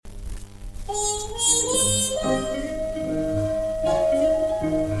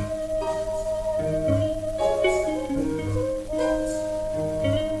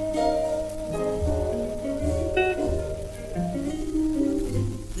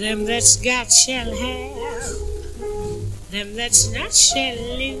Them that's got shall have, them that's not shall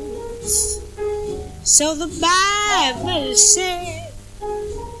lose. So the Bible said,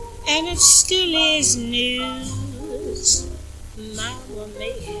 and it still is news. Mama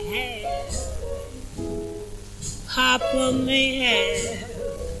may have, Papa may have,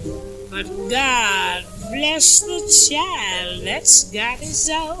 but God bless the child that's got his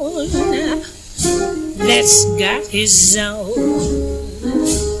own, that's got his own.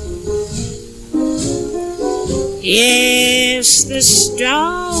 Yes, the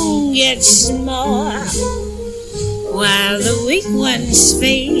strong gets more, while the weak ones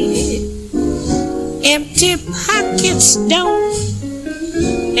fade. Empty pockets don't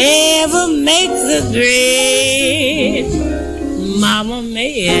ever make the grade. Mama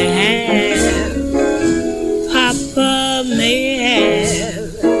may have, Papa may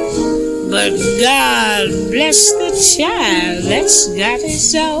have, but God bless the child that's got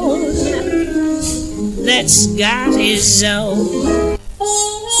his own, that's got his own.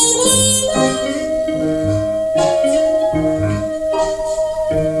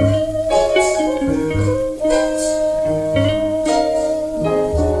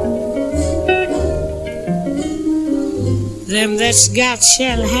 Them that's got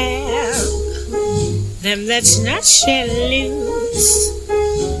shall have, them that's not shall lose.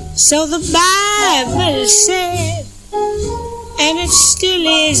 So the Bible said, and it still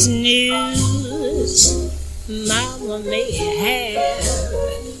is news. Mama may have,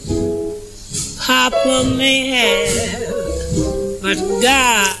 Papa may have, but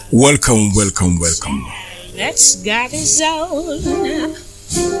God, welcome. that's got his own,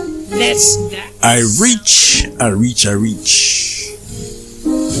 that's got. I reach.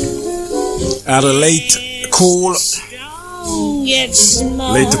 At a late call,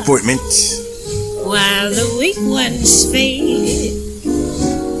 late appointment, while the weak ones fade.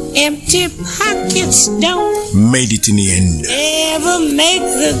 Empty pockets don't made it in the end. ever make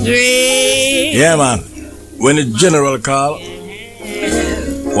the grade. Yeah, man. When the general call,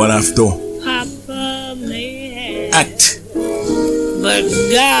 one have to Papa may have, act. but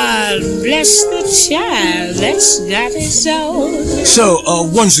God bless the child that's got his own. So,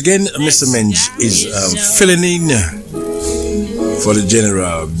 once again, Mr. Menz is filling in for the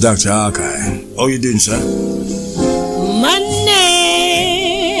general, Dr. Hawkeye. How you doing, sir? Money,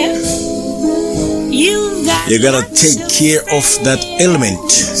 you gotta take care of that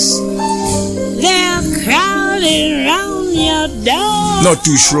element. They're crowding around your door. Not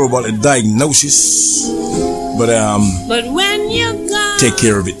too sure about the diagnosis, but when you're gone, take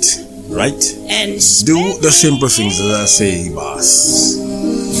care of it, right? And do the simple things that I say, boss.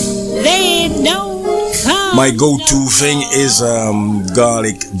 They don't come. My go-to thing is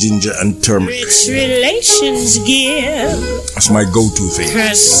garlic, ginger, and turmeric. Rich relations give. That's my go-to thing.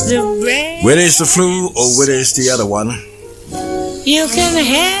 Crust the bread. Whether it's the flu or whether it's the other one, you can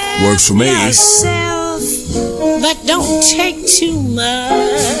have works for me. yourself, but don't take too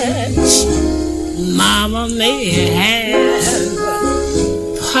much. Mama may have,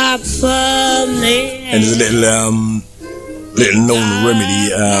 Papa may have. And there's a little known remedy.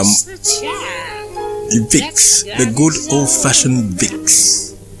 You Vicks, the good old-fashioned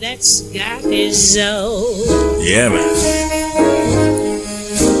Vicks. That's got his own. Yeah, man.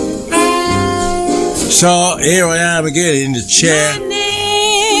 So here I am again in the chair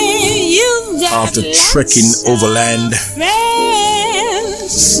after trekking overland.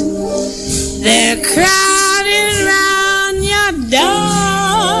 Friends, they're crowding around your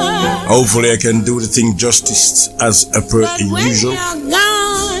door. Hopefully I can do the thing justice as per usual. You're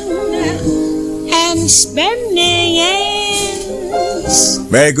gone and spending ends.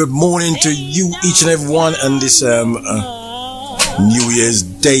 Very good morning to you, each and every one, on this New Year's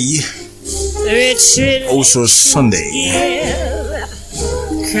Day. Also Sunday,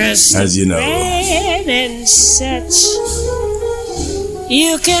 as you know. And such.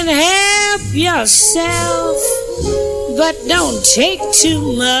 You can help yourself, but don't take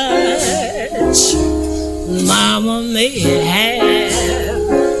too much. Mama may have,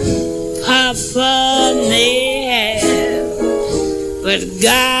 Papa may have, but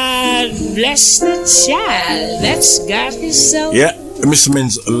God bless the child that's got his soul. Yeah, Mr.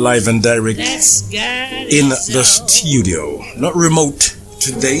 Menz live and direct in the studio, not remote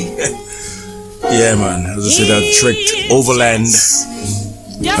today. Yeah, man. As I said, I trekked overland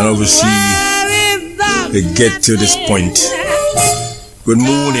and overseas to get to this point Good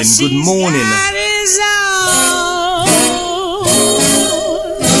morning, good morning.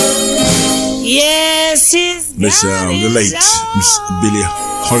 Yes, he's Miss the late Miss Billie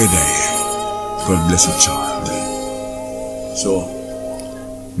Holiday. God bless her child. So,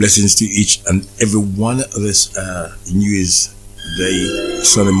 blessings to each and every one of this New Year's Day,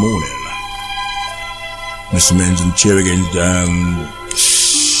 Sunday morning. Mr. Menz and chair again,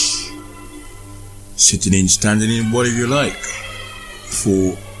 sitting in, standing in, whatever you like,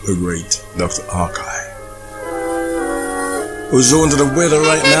 for the great Dr. Hawkeye. Who's on to the weather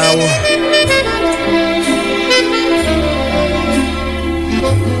right now?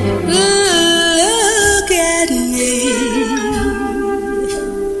 Look at me.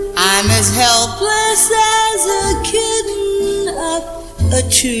 I'm as helpless as a kitten up a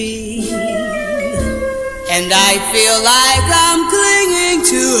tree. And I feel like I'm clinging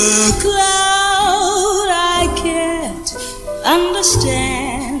to a cloud I can't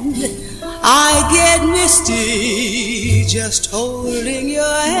understand. I get misty just holding your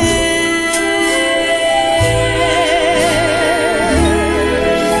hand.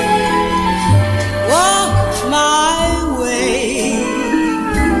 Walk my way,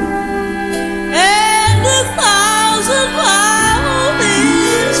 and 1,000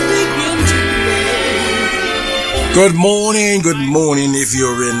 violins begin to play. Good morning if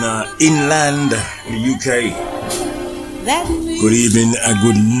you're in inland in the UK. Good evening,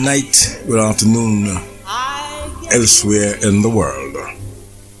 good night, good afternoon elsewhere in the world,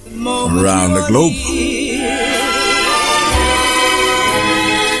 around the globe.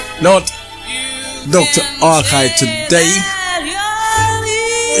 Not Dr. Hawkeye today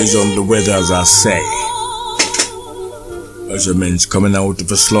is on the weather, as I say. As a man's coming out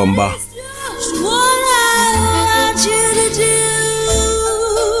of a slumber.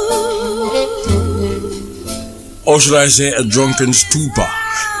 Or should I say a drunken stupor?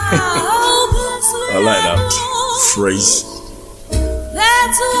 I like that phrase.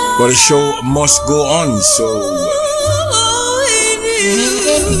 But the show must go on, so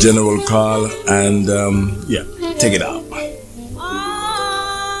general call and take it out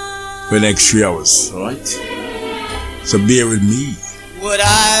for the next 3 hours, alright? So bear with me. Would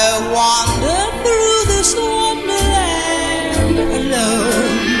I wander through this wonderland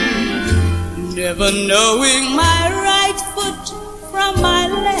alone, never knowing my right foot from my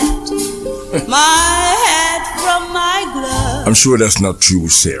left, my hat from my glove? I'm sure that's not true,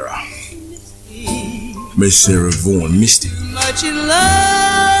 Sarah. Miss Sarah Vaughan missed it. Much in love.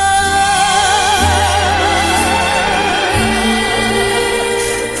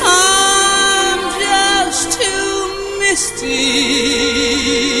 I'm just too misty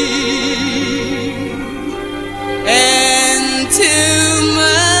and too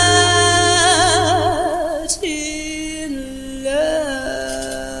much in love.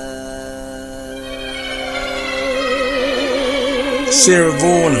 Sarah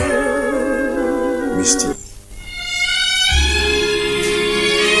Vaughan missed it.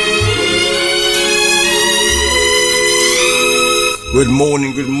 Good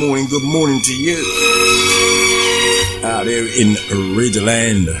morning to you. Out there in Radio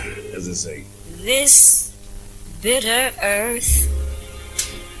Land, as I say. This bitter earth,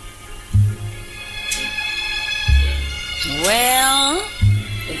 well,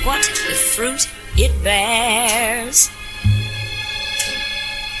 what the fruit it bears,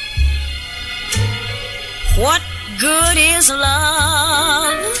 what good is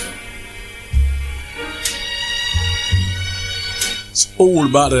love? It's all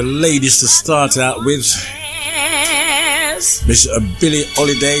about the ladies to start out with. Miss Billie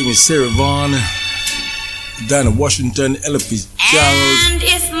Holiday, Miss Sarah Vaughan, Diana Washington, Ella Fitzgerald. And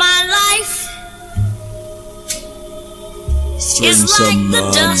if my life throwing is some, like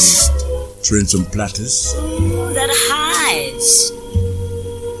the dust throwing some platters that hides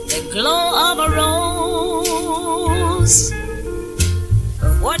the glow of a rose,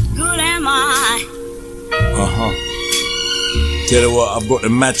 what good am I? Tell you what, I've got the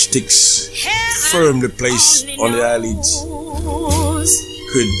matchsticks firmly placed on the eyelids.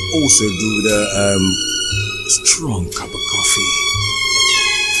 Could also do the strong cup of coffee,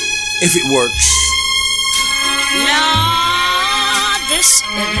 if it works. Lord, this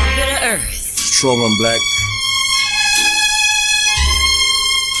bitter earth, strong and black,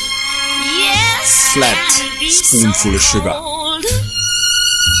 yes, flat spoonful of sugar, a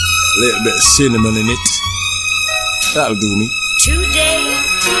little bit of cinnamon in it. That'll do me. Today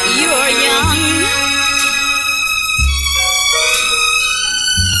you're young,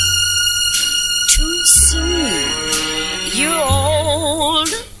 too soon you're old.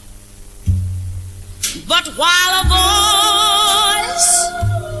 But while a voice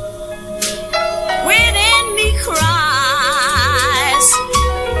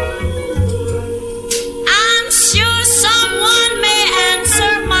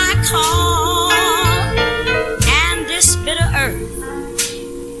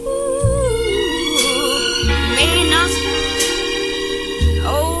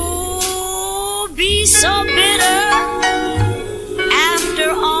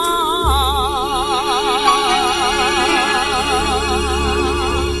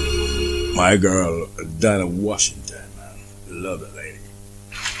My girl, Donna Washington, man. Love that lady.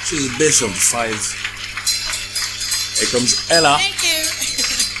 She's the best of the five. Here comes Ella. Thank you.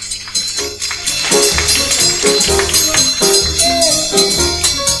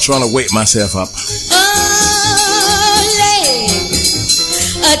 Trying to wake myself up.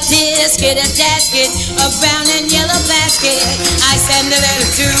 A tisket, a tasket, a brown and yellow basket. I send a letter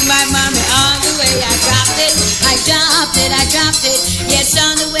to my mommy on the way I dropped it. I dropped it, I dropped it. Yes,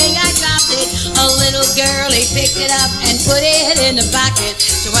 on the way I dropped it. A little girlie picked it up and put it in the pocket.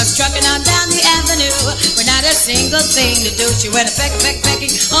 She was trucking on down the avenue with not a single thing to do. She went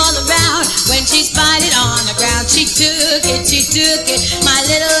pecking all around. When she spied it on the ground, she took it, my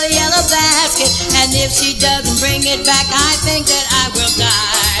little yellow basket. And if she doesn't bring it back, I think that I will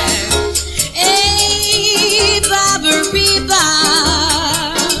die. Hey, Barbary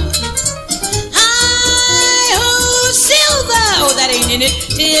Bob. Hi-ho, silver. Oh, that ain't in it.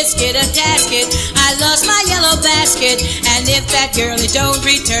 Tisket, a tasket. I lost my yellow basket. And if that girlie don't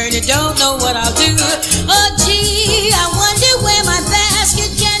return it, don't know what I'll do. Oh, gee, I wonder where my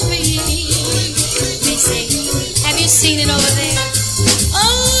basket can be. They say, have you seen it over there?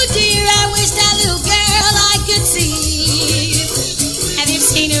 Oh, dear, I wish that little girl I could see.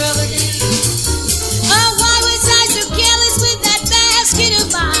 Seen her over there. Oh, why was I so careless with that basket of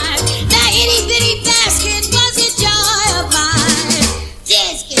mine? That itty bitty basket was a joy of mine.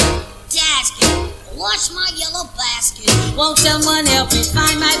 Dasket, wash my yellow basket. Won't someone help me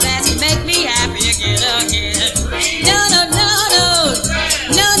find my basket? Make me happy again. No. No, just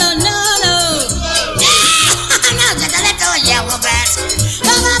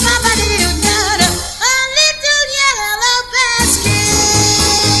a little yellow basket.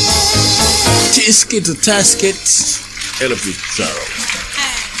 Tisket to tasket, LP Charles.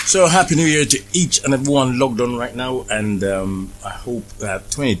 So happy New Year to each and everyone logged on right now, and I hope that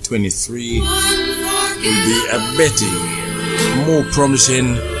 2023 will be a better year, more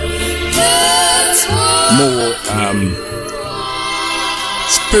promising, more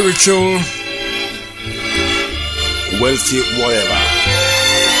spiritual, wealthy, whatever.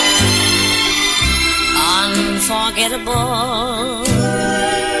 Unforgettable.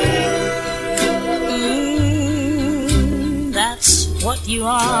 That's what you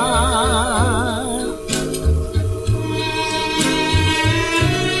are.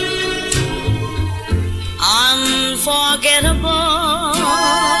 Unforgettable.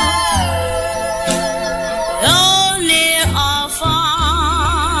 Though near or far.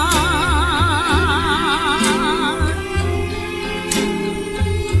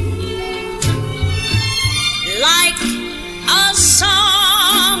 Like a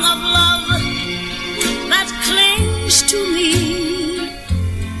song of love that clings to me.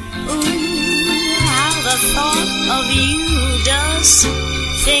 The thought of you does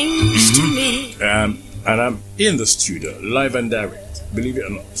things to me. And I'm in the studio, live and direct, believe it or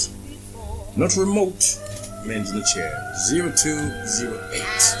not. Not remote, Menz in the chair. 0208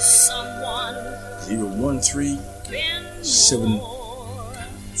 013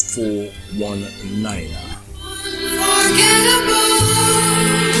 7419. Unforgettable.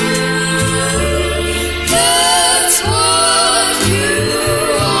 That's what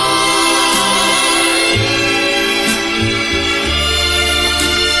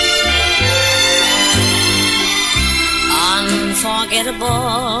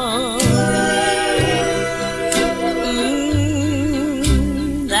unforgettable.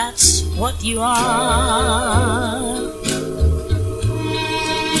 That's what you are.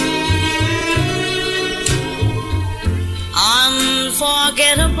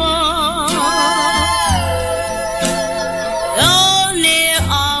 Unforgettable. Though near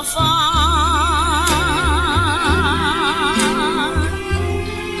or far.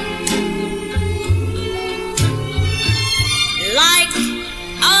 Like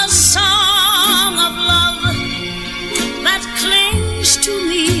a song of love that clings to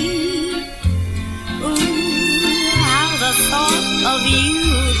me. Ooh, how the thought of you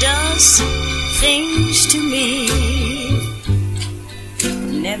does things to me.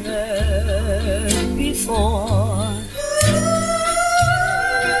 Never before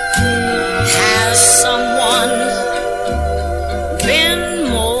has someone been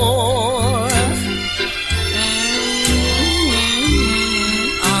more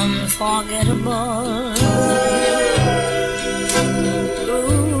unforgettable.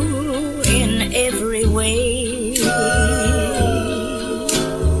 Ooh, in every way.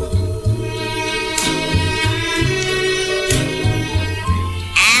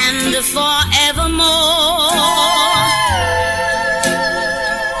 And forevermore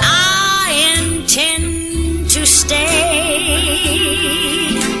I intend to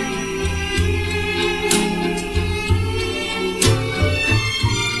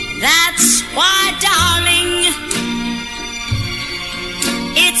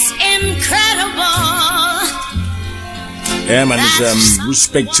Yeah, man, it's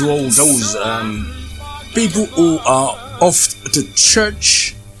respect to all those people who are off to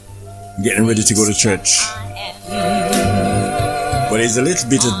church, getting ready to go to church. But there's a little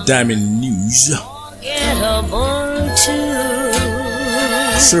bit of damning news.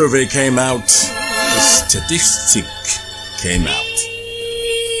 Survey came out, a statistic came out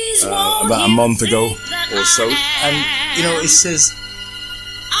about a month ago or so, and you know, it says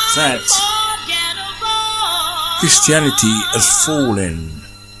that Christianity has fallen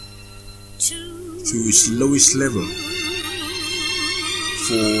to its lowest level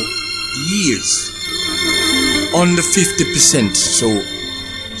for years, under 50%, so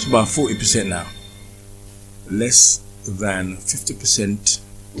it's about 40% now. Less than 50%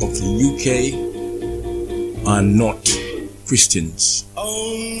 of the UK are not Christians.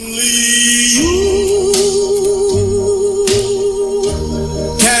 Only you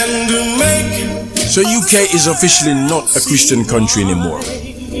can make. So UK is officially not a Christian country anymore.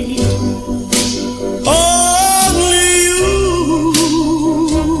 Only you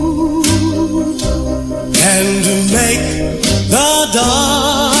can make the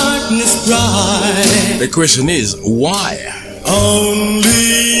darkness bright. The question is, why?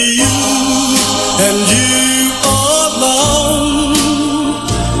 Only you and you alone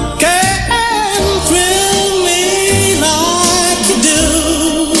can thrill me like you do,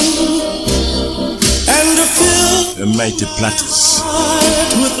 and to fill The mighty Platters.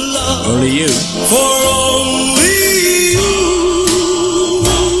 heart with love. Only you. For only you,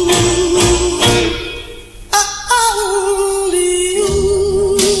 only you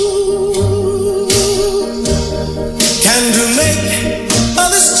can to make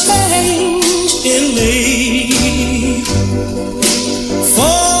this change in me.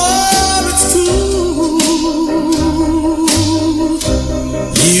 For it's true,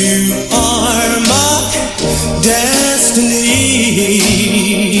 you are my destiny.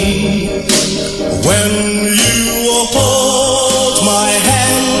 When you hold my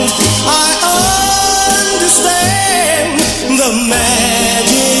hand, I understand the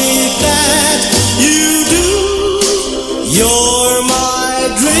magic that you do. You're my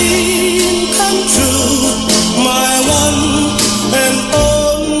dream come true, my one and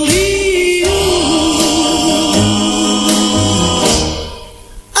only you.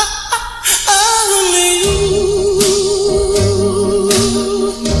 Only you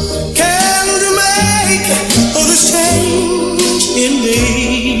can make this change in me.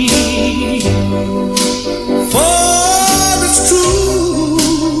 For it's true,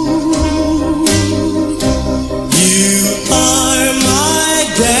 you are my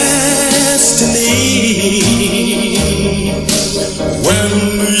destiny. When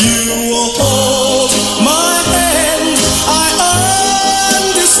you hold my hand, I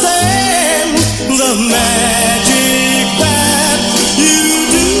understand the magic that you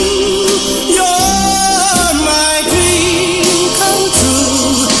do. You're my dream come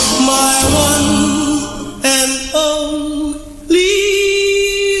true, my one and only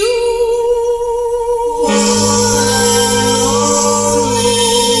you.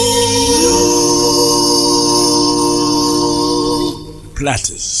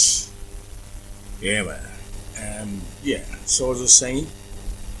 Platters. Yeah, man. Yeah, so as I was saying,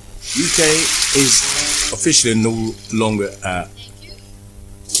 UK is officially no longer a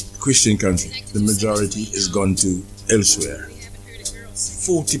Christian country. The majority has gone to elsewhere.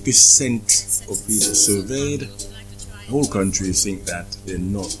 40% of people surveyed, the whole country think that they're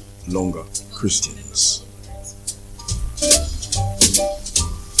no longer Christians.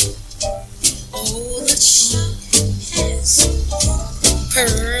 Oh, the shark has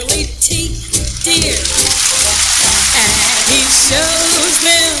pearly teeth, dear, and he shows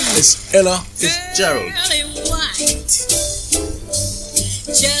them It's Ella Fitzgerald. pearly white.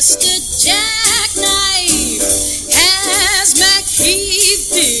 Just a jackknife has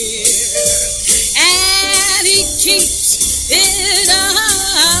McHeath, dear, and he keeps it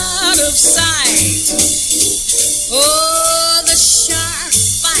out of sight. Oh, the shark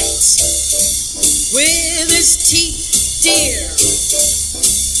bites with his teeth, dear.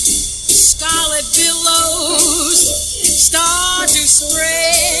 Scarlet billows start to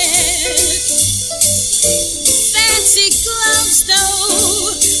spread. Fancy gloves,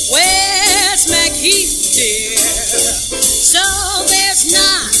 though, where's McHeath, dear? So there's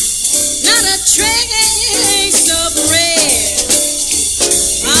not a trace of red.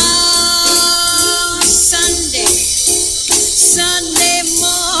 Ah, Sunday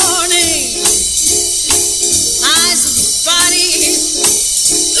morning, eyes of the body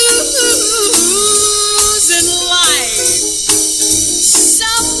oozing light.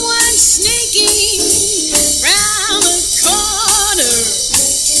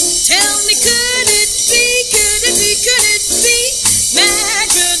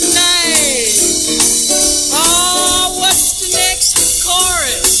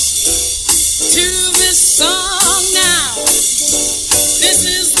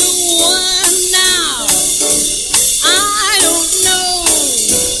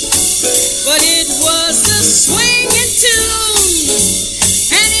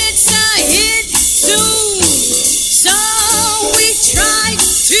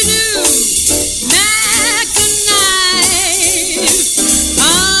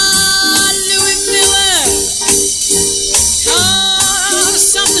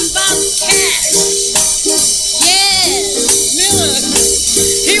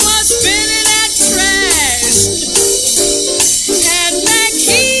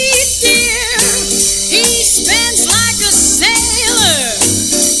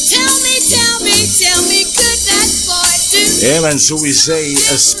 Yeah, man, so we say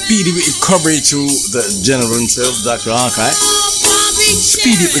a speedy recovery to the general himself, Dr. Hawkeye.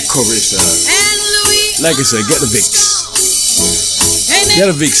 Speedy recovery, sir. Like I said, get the Vicks.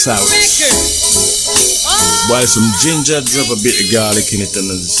 Get the Vicks out. Boil some ginger, drop a bit of garlic in it, and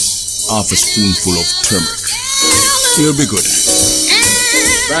half a spoonful of turmeric. You'll be good.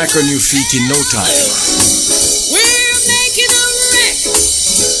 Back on your feet in no time. We're making a wreck.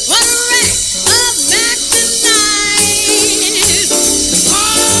 What a wreck of back tonight.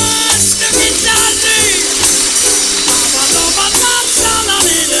 Oh, stupid darling.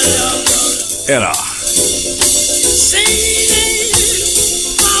 Era.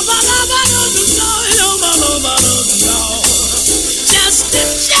 Just a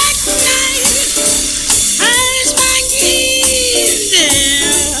jackknife. Eyes my keys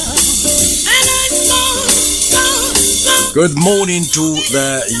there. And I'm gone. Good morning to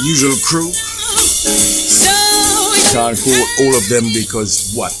the usual crew. So Can't call all of them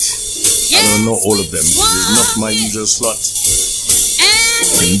because what? I don't know all of them. It's not my usual slot.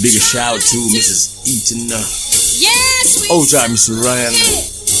 And big shout to Mrs. Eaton, yes, we old time Mr. Ryan,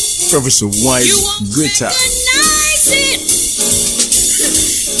 Professor White, great time.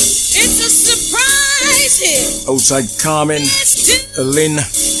 It's a surprise hit. Outside Carmen, Lynn,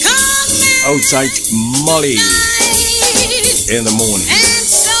 outside Molly in the morning. And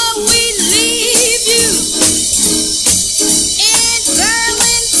so we leave you in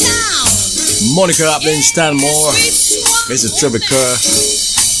Berlin town. Monica up in Stanmore, Mr. Trevor Kerr,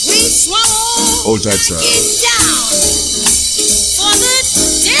 We swallow outside sir. it down for the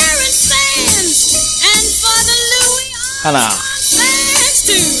Darren fans and for the Louis Hannah, fans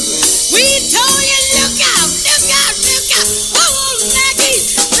too. We told you, look out, look out, look out. Oh, Maggie,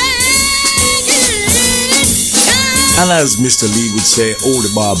 and as Mr. Lee would say, all the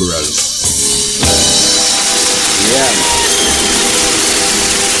Barbaras. Yeah.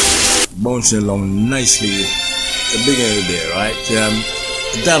 Bouncing along nicely at the beginning of the day, right?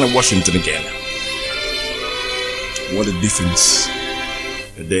 Down in Washington again. What a difference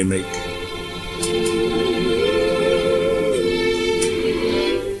that they make.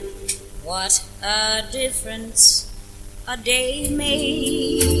 what a difference a day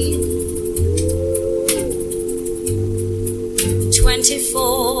made.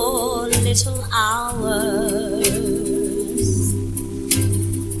 24 little hours.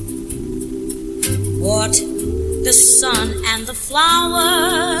 What the sun and the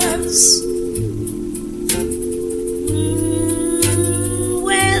flowers,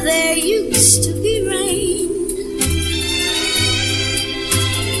 where there used to be rain.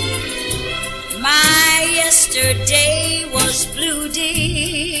 My yesterday was blue,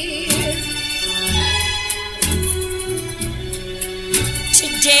 dear.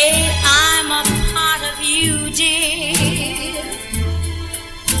 Today I'm a part of you, dear.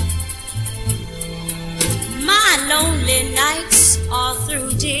 My lonely nights are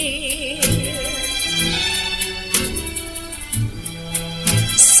through, dear.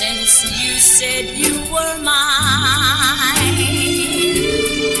 Since you said you were mine.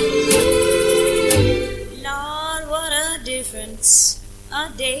 Lord, what a difference a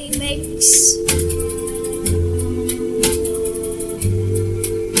day makes.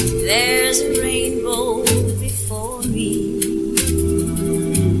 There's a rainbow before me.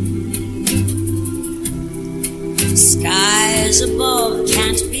 Skies above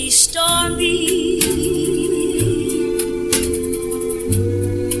can't be stormy.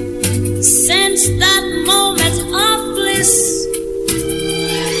 Since that moment of bliss,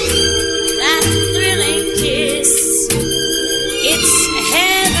 that thrilling kiss, it's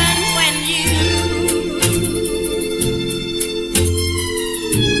heaven when you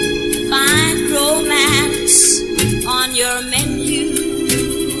find romance on your menu.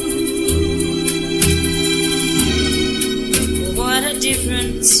 What a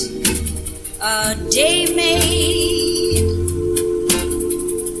difference a day made,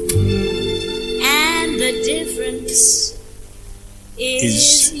 and the difference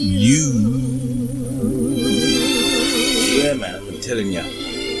is you. Yeah, man, I'm telling you.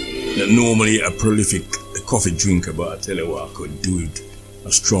 Not normally a prolific coffee drinker, but I tell you what, I could do it,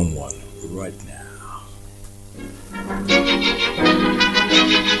 a strong one, right now.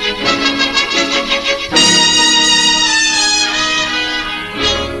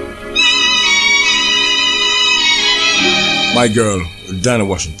 My girl, Dinah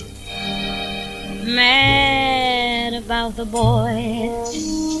Washington. mad about the boy.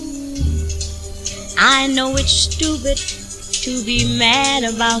 I know it's stupid to be mad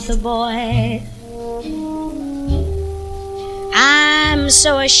about the boy. I'm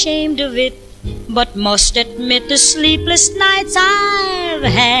so ashamed of it, but must admit the sleepless nights I've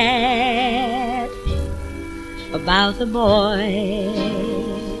had about the boy.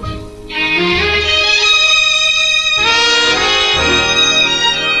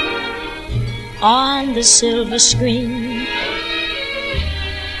 On the silver screen,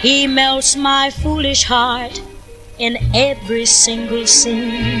 he melts my foolish heart in every single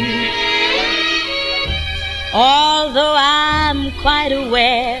scene. Although I'm quite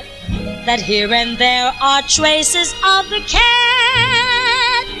aware that here and there are traces of the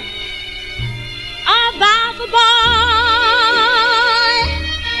cat about the boy.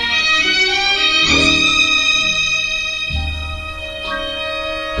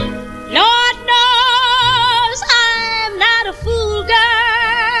 Lord knows I'm not a fool,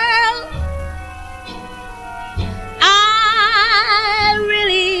 girl. I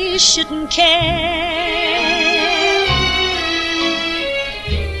really shouldn't care.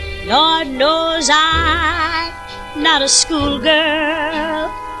 Lord knows I'm not a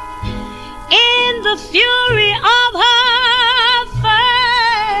schoolgirl. In the fury of her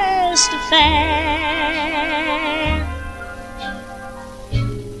first affair,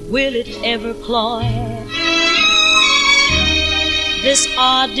 will it ever cloy this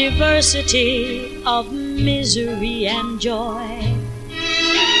odd diversity of misery and joy?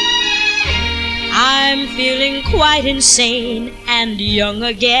 I'm feeling quite insane and young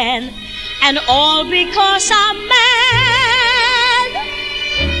again, and all because I'm mad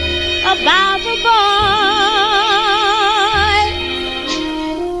about the boy.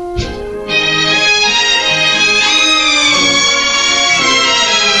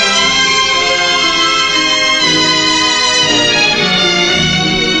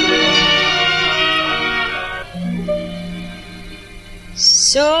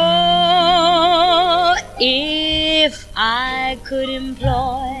 So if I could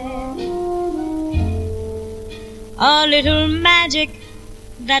employ a little magic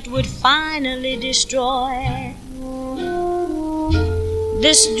that would finally destroy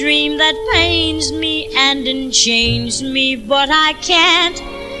this dream that pains me and enchains me, but I can't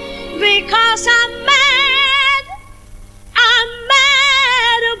because I'm mad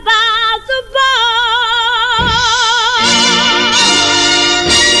about the boy.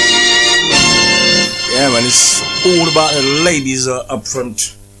 Yeah, man, it's all about the ladies up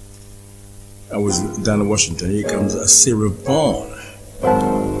front. I was down in Washington. Here comes a Sarah Vaughan.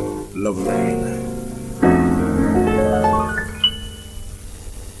 Love Lane.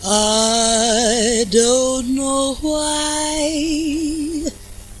 I don't know why,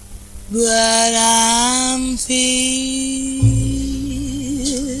 but I'm feeling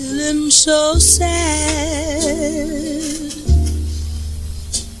so sad.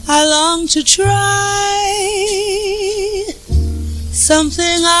 I long to try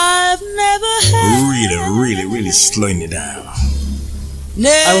something I've never had. Really slowing it down.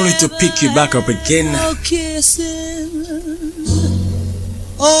 I wanted to pick you back up again. No kissing.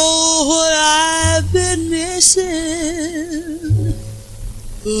 Oh, what I've been missing.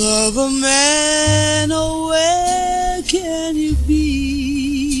 Love a man, oh, where can you be?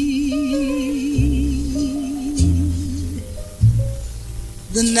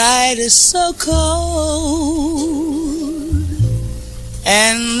 The night is so cold,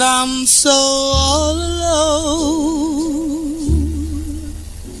 and I'm so all alone.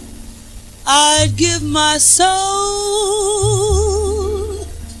 I'd give my soul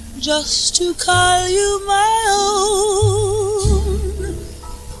just to call you my own.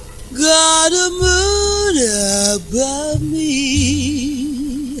 Got a moon above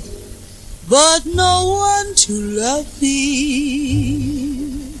me, but no one to love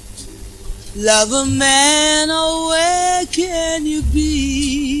me. Love a man, oh, where can you be?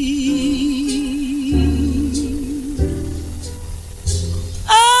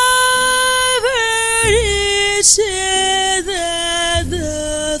 I've heard it said that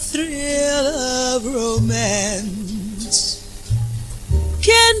the thrill of romance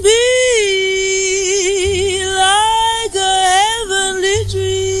can be like a heavenly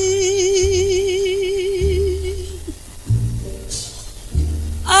dream.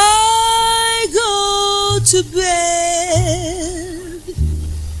 I go to bed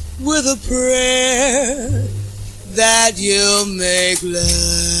with a prayer that you'll make love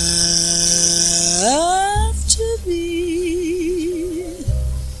to me,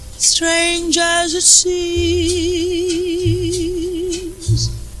 strange as it seems.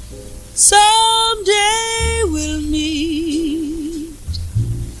 Someday we'll meet,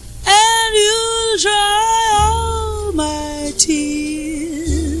 and you'll dry all my tears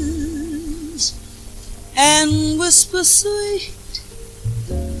and whisper sweet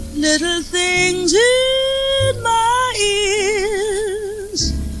little things in my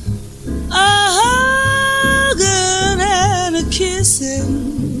ears, a hugging and a kissing.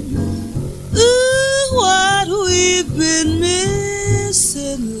 Ooh, what we've been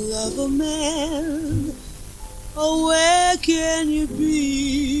missing, lover man. Oh, where can you be?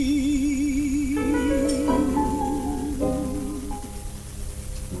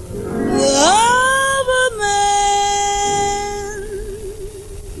 Lover man,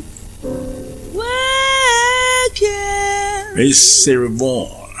 where can Hey, Sarah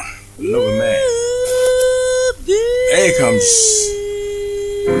Vaughan, lover man. you be? Here comes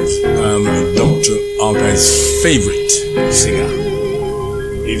Dr. Hawkeye's favorite singer.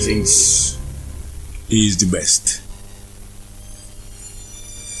 He thinks he's the best.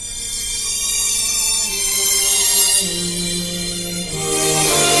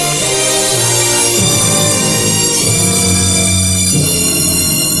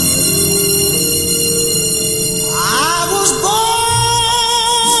 I was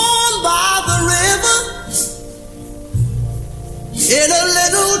born by the river in a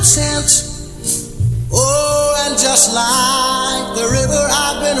little tent. Oh, and just like the river,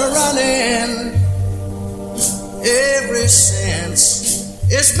 I've been running ever since.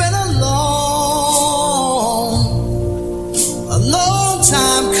 It's been a long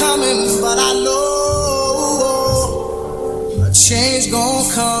time coming, but I know a change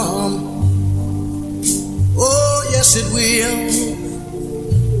gonna come. Oh, yes, it will.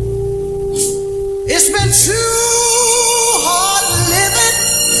 It's been too hard living,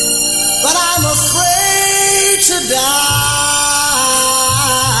 but I'm afraid to die.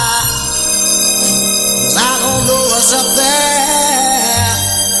 'Cause I don't know what's up there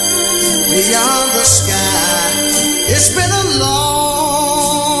beyond the sky. It's been a long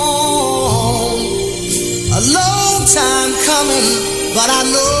time coming, but I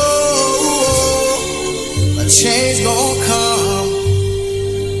know change gonna come.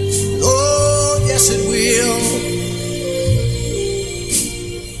 Oh, yes it will.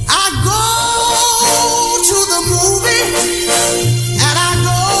 I go to the movie and I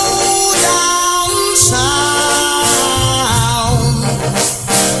go downtown.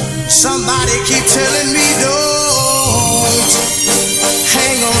 Somebody keep telling me don't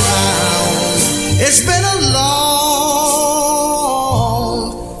hang around. It's been a long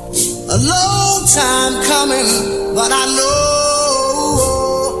time coming, but I know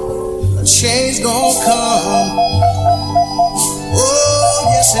a change gonna come. Oh,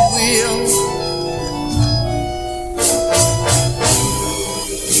 yes it will.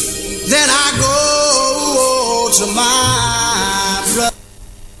 Then I go to my brother.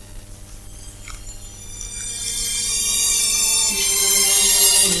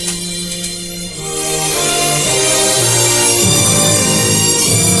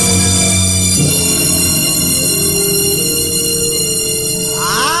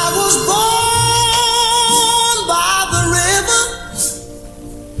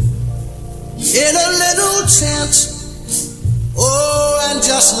 In a little tent, oh, and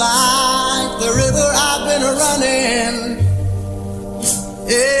just like the river, I've been running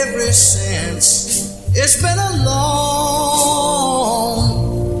ever since. It's been a long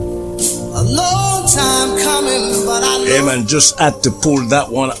time coming, but I know. Hey man, just had to pull that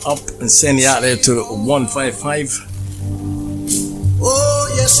one up and send it out there to 155. Oh,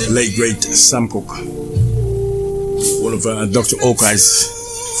 yes, it Late great Sam Cooke, one of Dr. Hawkeye's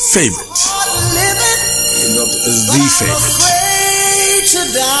favorite. Not as the favorite.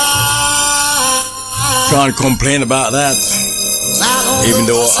 Can't complain about that. Even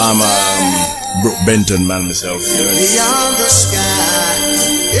though I'm a Brooke Benton man myself. Beyond the sky,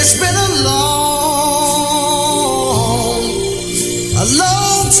 it's been a long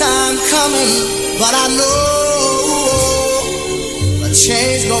time coming, but I know a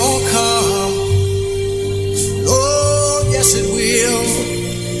change gonna come. Oh, yes it will.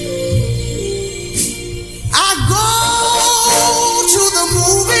 To the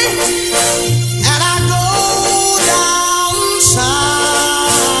movie and I go downtown.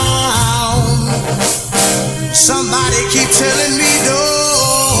 Somebody keep telling me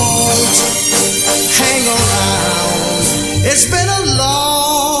don't hang around. It's been a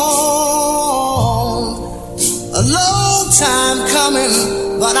long time coming,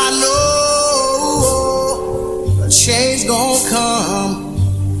 but I know a change gonna come.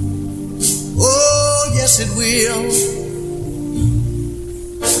 Oh, yes it will.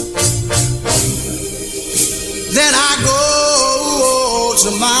 Then I go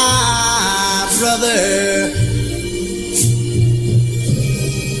to my brother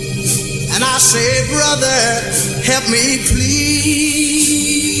and I say, brother, help me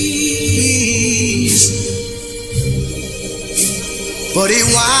please. but he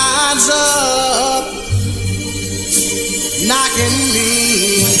winds up knocking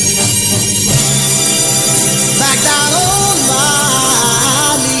me back down on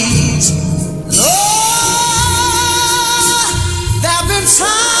my knees. Oh, there have been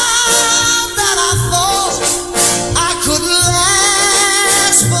times that I thought I couldn't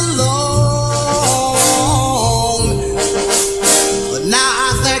last for long, but now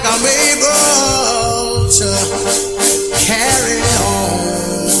I think I'm able to carry on.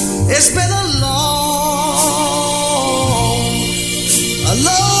 It's been a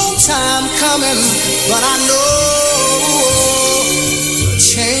long time coming, but I know a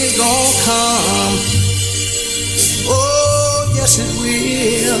change gon' come. Oh, yes it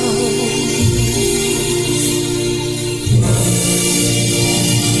will.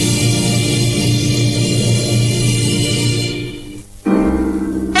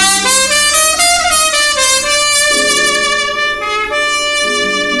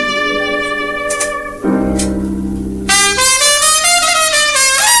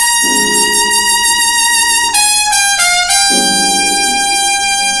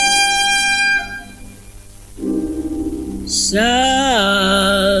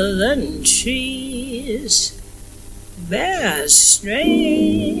 Southern trees bear strange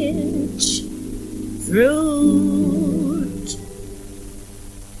fruit,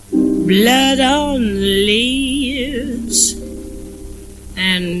 blood on the leaves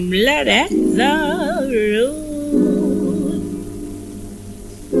and blood at the root,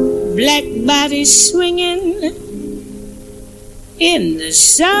 black bodies swinging in the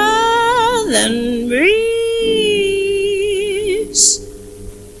southern breeze.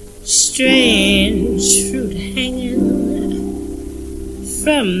 Strange fruit hanging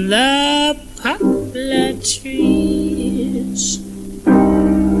from the poplar trees.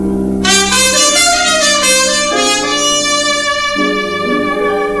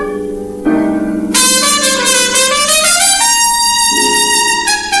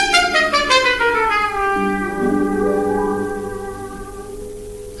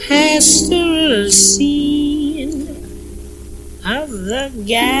 Pastoral scene of the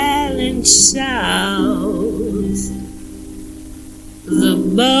gallant South, the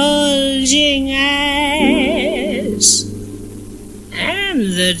bulging eyes and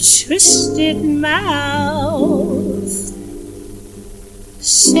the twisted mouth,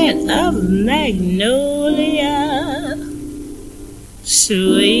 scent of magnolia,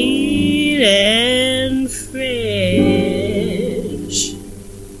 sweet and fresh.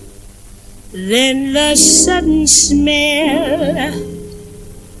 Then the sudden smell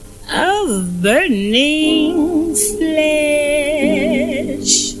of burning flesh.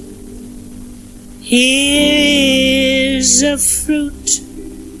 Here's a fruit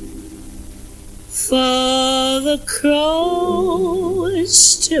for the crows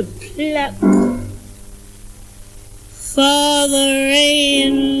to pluck, for the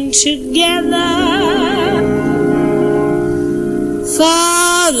rain to gather,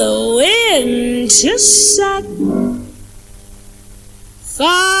 for the wind to suck,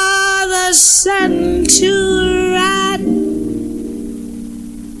 for the sun to rot,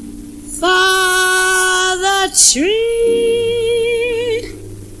 for the tree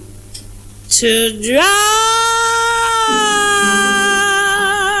to drop.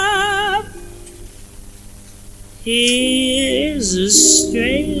 Here's a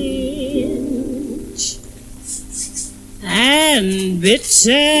strange and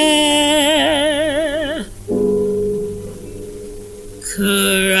bitter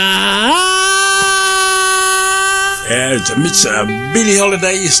cry. It's Billie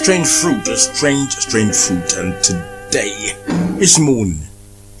Holiday, Strange Fruit, a strange fruit. And today it's Moon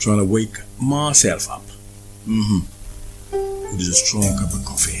trying to wake myself up. With a strong cup of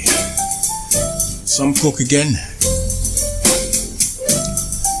coffee. Some coke again.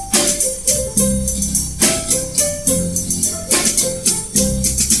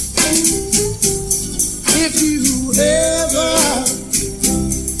 If you ever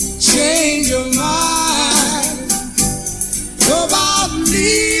change your mind about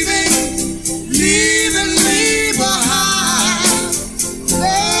leaving me behind,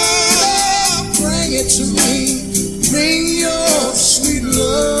 well, bring it to me. Bring your sweet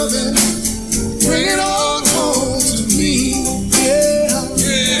loving. Bring it on home to me. Yeah,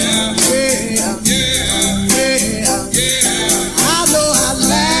 yeah, yeah, yeah, yeah, yeah. I know I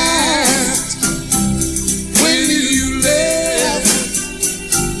laughed when you left,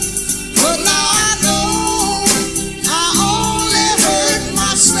 but now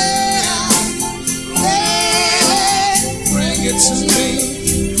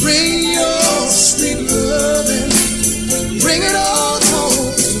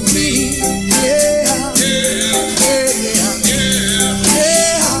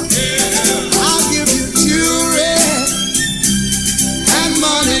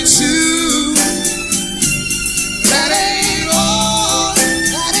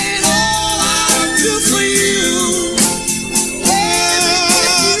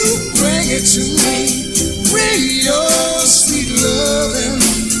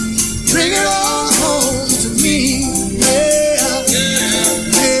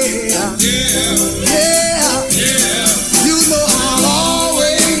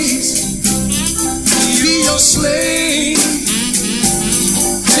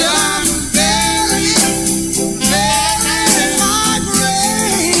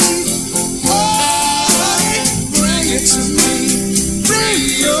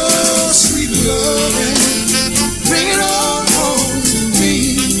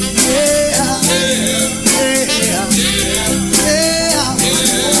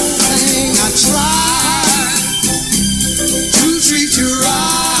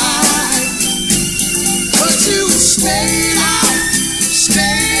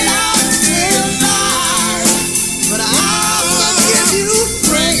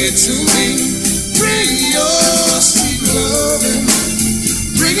it to me. Bring your sweet loving,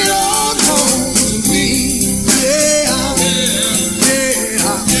 bring it on home to me. Yeah, yeah, yeah,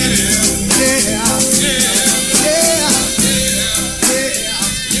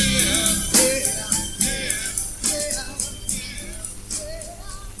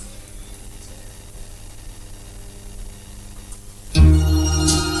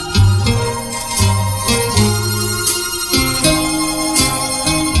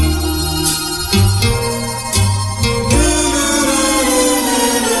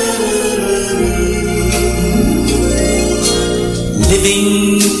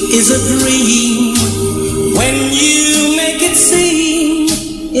 Living is a dream when you make it seem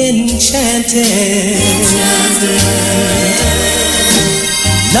enchanted.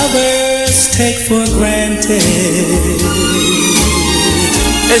 Lovers take for granted.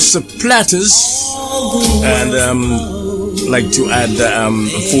 It's the Platters, and like to add,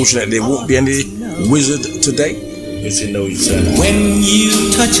 unfortunately, there won't be any wizard today. As you know, it's when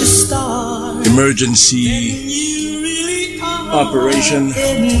you touch a star, emergency operation. The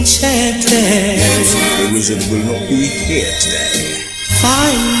wizard will not be here today.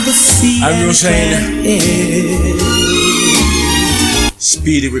 Find the sea. I'm just saying,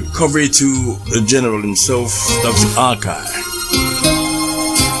 speedy recovery to the general himself, Dr. Hawkeye.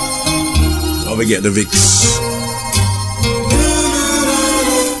 Now we get the Vicks,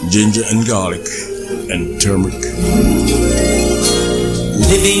 ginger and garlic and turmeric.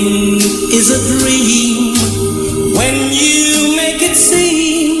 Living is a dream when you make it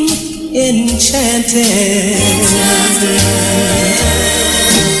seem enchanted.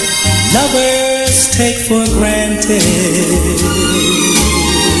 Lovers take for granted.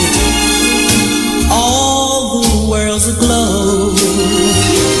 All the world's aglow.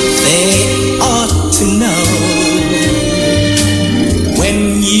 They ought to know.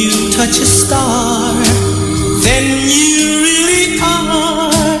 When you touch a star, then you really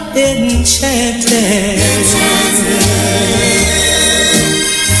are enchanted.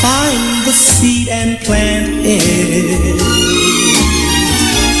 Find the seed and plant it.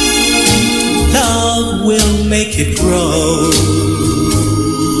 Love will make it grow.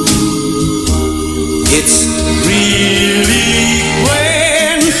 It's really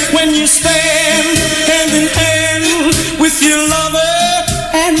grand when you stand hand in hand with your lover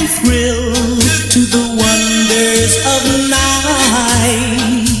and thrill to the wonders of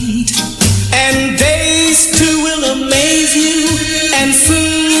night. And days too will amaze you, and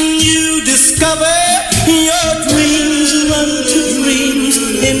soon you discover your dreams run to dreams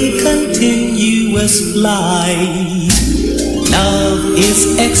in continuous flight. Love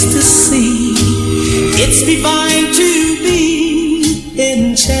is ecstasy, it's divine to be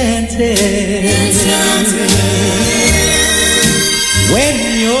enchanted. When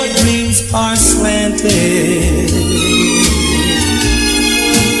your dreams are slanted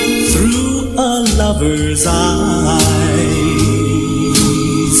through a lover's eyes,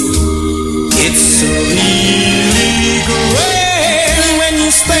 it's really grand when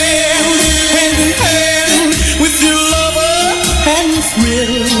you stand hand in hand with your lover and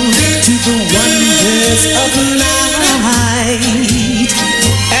thrill to the wonders of night.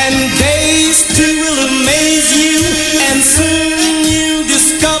 And days too will amaze you, and soon you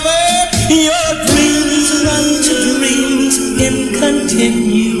discover your dreams run to dreams in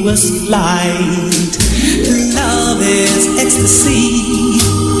continuous flight. Love is ecstasy,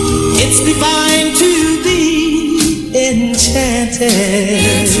 it's divine to be enchanted.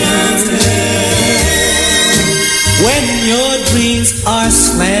 When your dreams are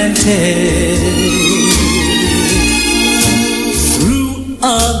slanted through a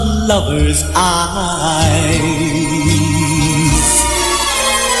lover's eyes.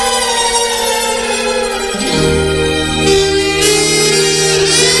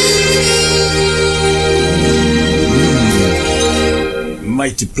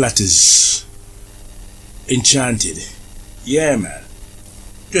 Mighty Platters, Enchanted. Yeah, man.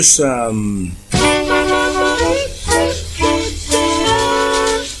 Just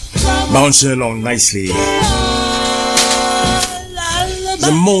bouncing along nicely.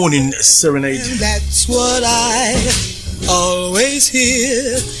 The morning serenade. That's what I always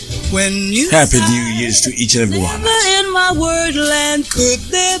hear when you Happy New Year's to each and every one. Never in my wordland could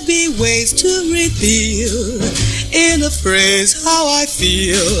there be ways to reveal in a phrase how I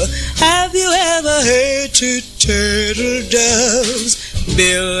feel. Have you ever heard two turtle doves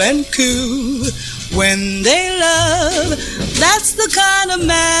bill and coo when they love? That's the kind of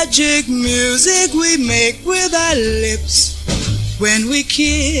magic music we make with our lips when we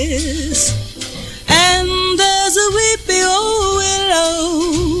kiss. And there's a weepy old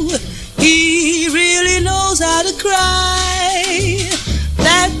willow, he really knows how to cry.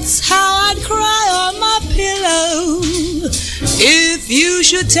 That's how I'd cry on my pillow if you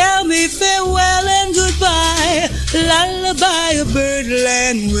should tell me farewell and goodbye. Lullaby a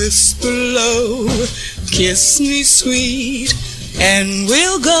birdland whisper low, kiss me sweet and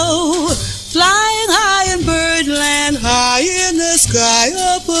we'll go flying high in birdland, high in the sky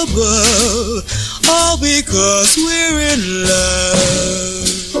up above, all because we're in love.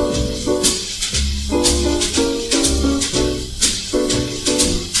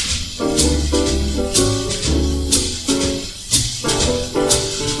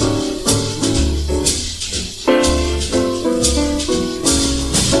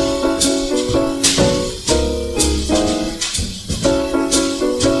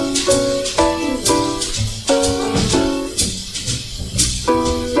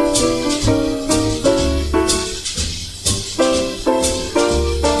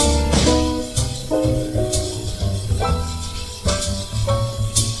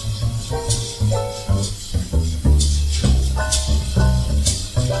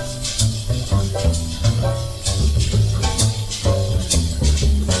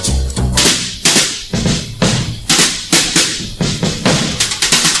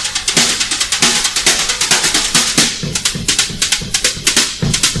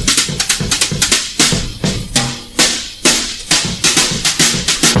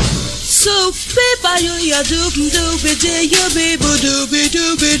 Doobie doobie dee ya baby doobie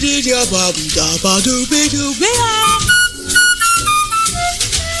doobie dee ya bum da ba doobie doobie ah.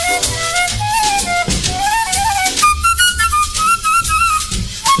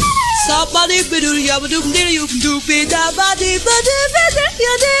 Somebody be do ya ba doobie dee ya doobie da ba dee ba doobie dee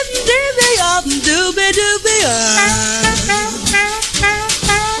ya doobie ya doobie doobie ah.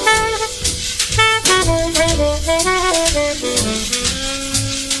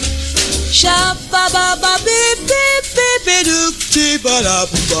 Shabba ba ba beep beep beep beep doop dee ba da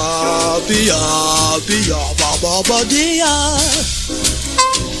ba be ya ba ba ba dee ya.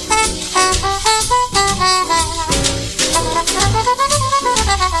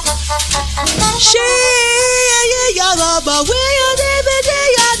 She ya ba ba we ya dee be dee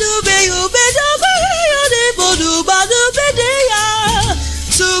ya do be you be do be ya dee bo do ba do be dee ya.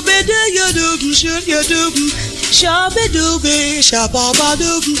 So be do you do shoot you do. Shabba doobie, shabba ba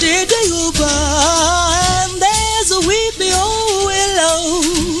doob dee dee ooba. And there's a weepy old willow,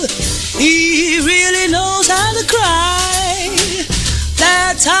 he really knows how to cry.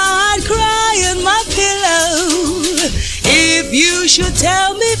 That's how I'd cry in my pillow if you should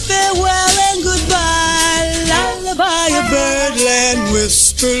tell me farewell and goodbye. Lullaby a birdland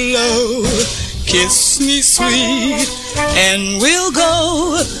whisper low, kiss me sweet and we'll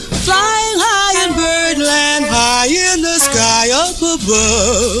go flying high in birdland, high in the sky up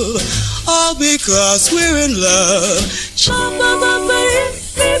above, all because we're in love.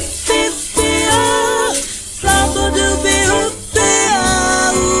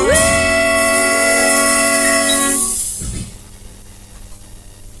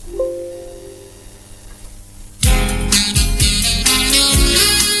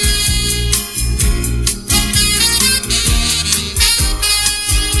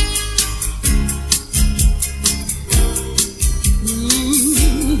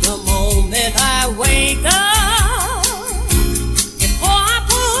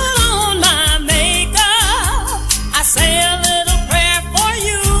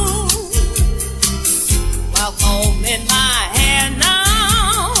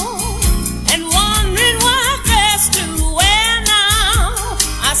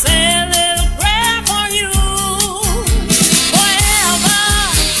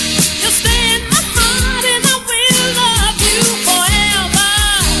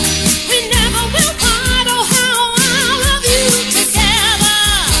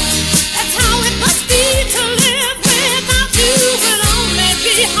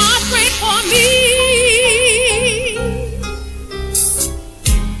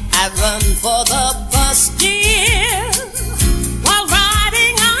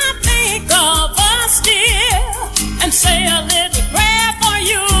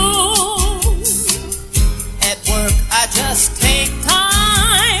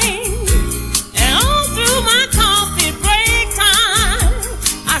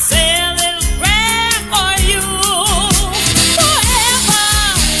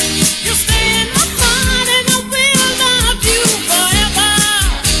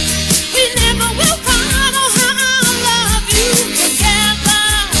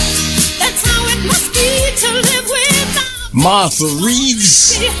 Martha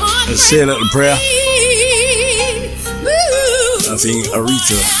Reeves, let's say a little prayer. I think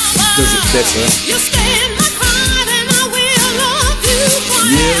Aretha does it better.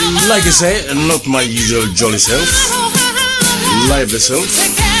 Yeah, like I say, not my usual jolly self, lively self.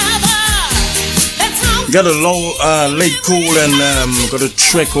 Got a long late call and got a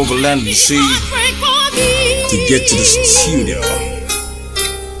trek over land and sea to get to the studio.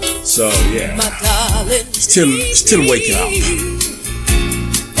 So yeah, still waking up.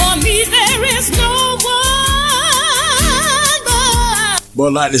 For me there is no one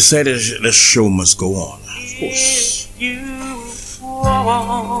but like they say, the show must go on, of course. You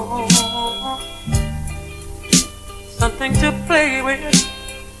want something to play with,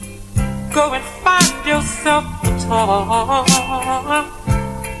 go and find yourself a toy.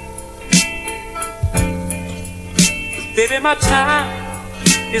 Baby, my time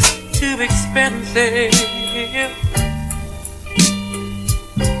is too expensive,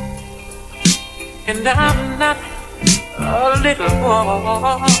 and I'm not a little boy.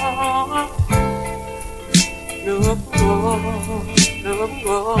 No.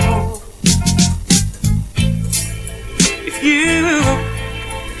 If you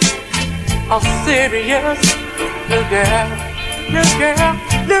are serious, little girl,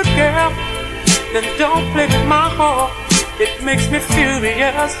 then don't play with my heart. It makes me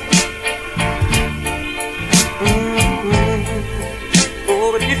furious.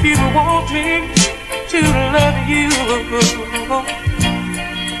 Oh, but if you want me to love you,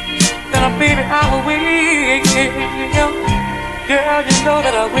 then baby, I will wait. Girl, you know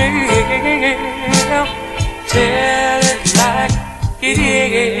that I will. Tell it like it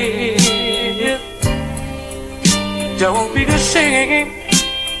is. Don't be ashamed.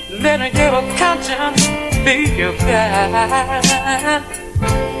 Let your conscience be your guide.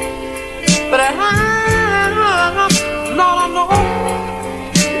 But Lord, I know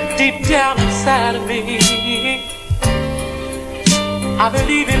deep down inside of me, I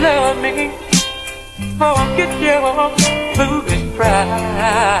believe you love me. Forget your foolish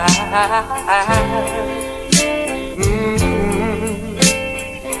pride.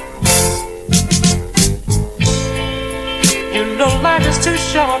 You know life is too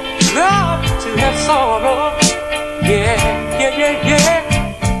short, love to have sorrow. Yeah.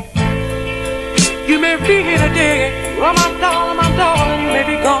 You may be here today, oh my darling, you may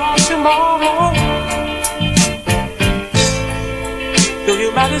be gone tomorrow. So you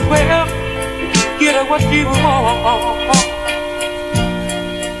might as well get what you want.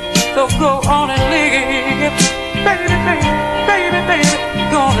 So go on and live, baby,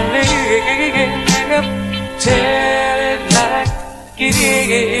 go on and live. Tell it like it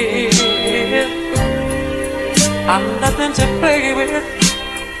is. I'm nothing to play with.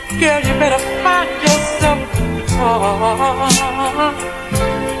 Girl, you better find yourself a toy.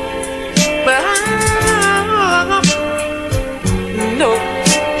 But I know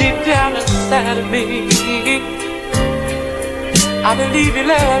deep down inside of me, I believe you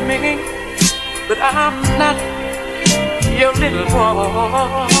love me, but I'm not your little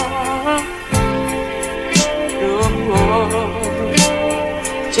boy.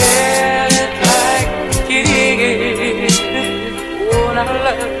 Tell it like it is. Oh, I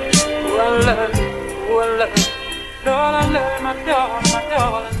love, Lord, I love my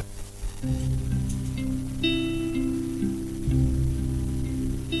darling.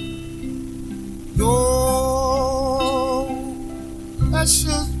 Your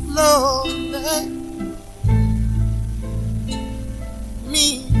precious love that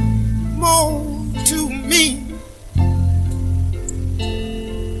means more to me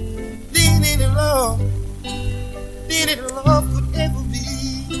than any love could ever be.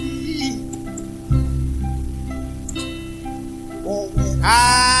 Oh, when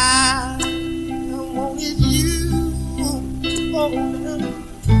I wanted you, oh,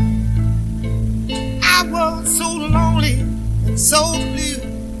 I was so lonely and so blue.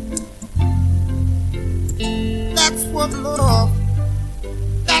 That's what love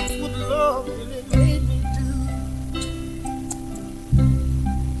really made me do.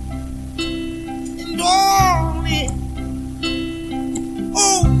 And darling,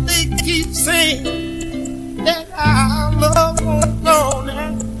 oh, they keep saying that our love won't go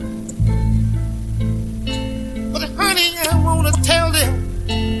now. But honey, I wanna tell them,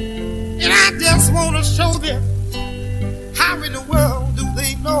 and I just wanna show them, how in the world do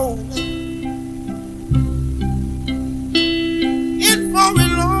they know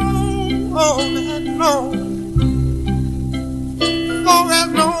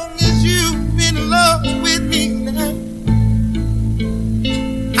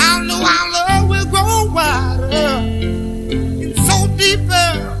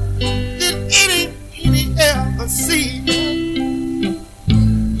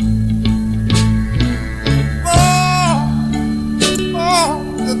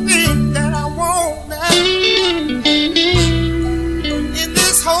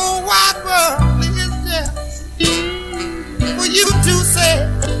say,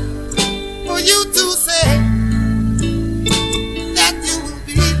 for you to say that you will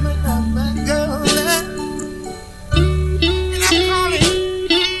be my girl. And I'm calling,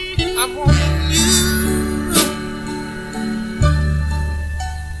 I'm wanting you.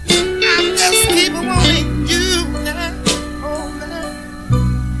 I'm just keep wanting you now. Oh, now.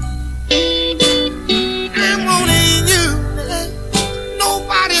 I'm wanting you now.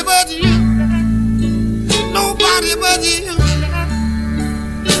 Nobody but you. Nobody but you.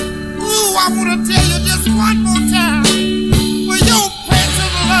 Ooh, I want to tell you just one more time. For your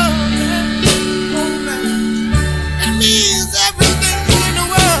presence alone, oh man, it means everything in the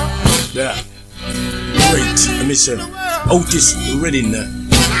world. Yeah. Great. Let me say, Otis Redding.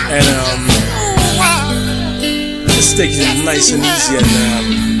 And just take it nice and easy and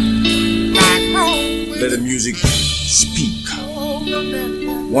let the music speak.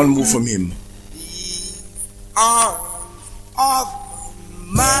 One move from him. Arms of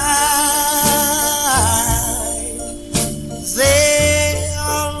mine, they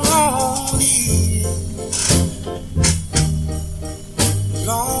are lonely,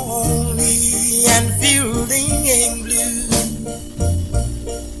 lonely and feeling blue.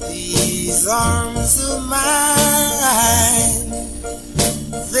 These arms of mine,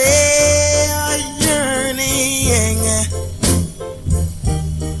 they are yearning,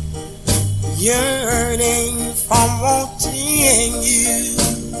 yearning from wanting you.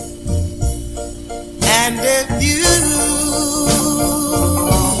 And if you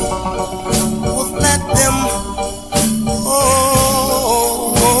would let them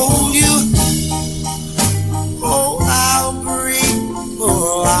hold you, oh, I'll breathe,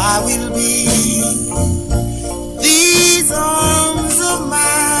 oh, I will be. These arms of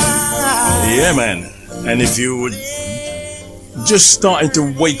mine. Yeah, man. And if you would just starting to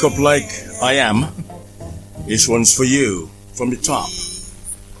wake up like I am, this one's for you from the top.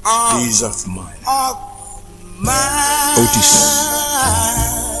 These are for mine. Otis.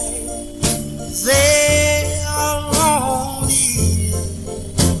 They are lonely,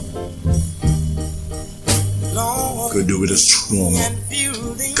 lonely. Could do with a strong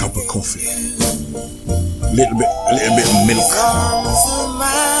cup of coffee. A little bit of milk. Arms of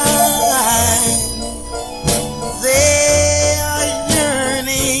mine, they are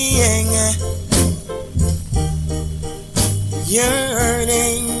yearning,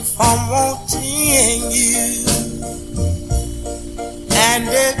 yearning from wanting you. And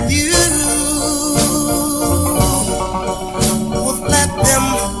if you would let them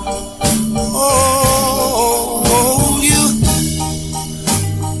hold you,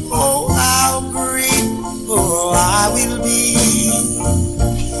 oh, I'll breathe, oh, I will be.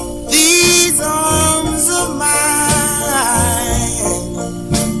 These arms of mine,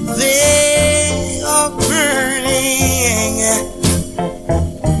 they are burning,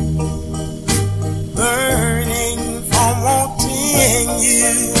 burning from wanting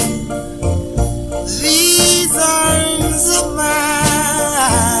you. These arms of mine,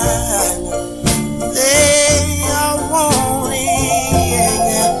 they are wanting,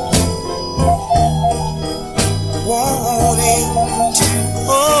 wanting to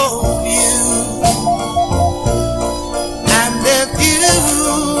hold you. And if you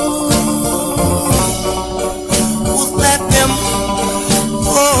would let them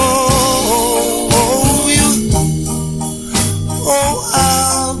hold you, oh,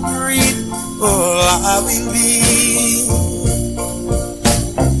 I'll breathe, oh, I will be.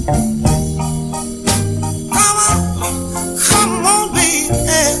 Come on, baby.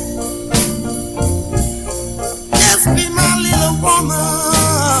 Just be my little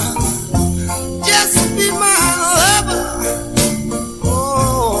woman. Just be my lover.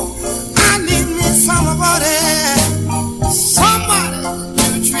 Oh, I need me somebody, somebody to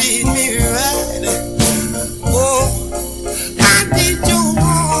treat me right. Oh, I need your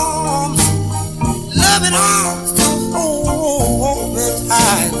arms, loving arms to hold me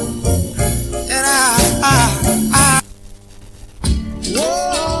tight. And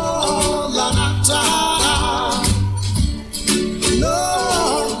whoa, la da da, no,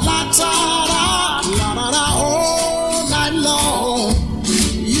 la da da, all night long,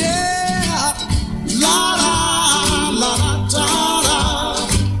 yeah, la da da da,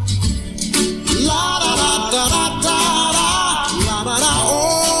 la da da da,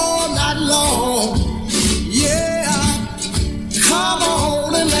 all night long, yeah. Come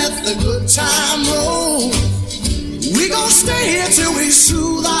on and let the good time roll. We gon' stay here till we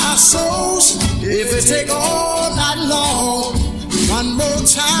soothe our souls. If it take all night long, one more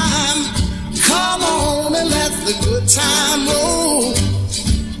time. Come on and let the good time roll.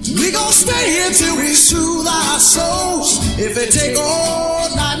 We We gon' stay here till we soothe our souls. If it take all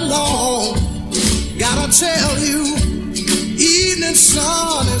night long, gotta tell you, evening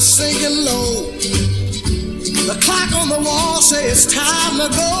sun is sinking low. The clock on the wall say it's time to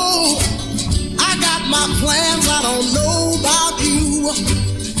go. I got my plans, I don't know about you.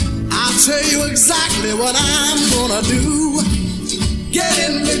 I'll tell you exactly what I'm gonna do. Get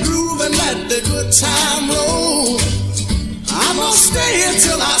in the groove and let the good time roll. I'm gonna stay here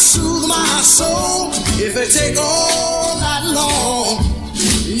till I soothe my soul. If it take all night long,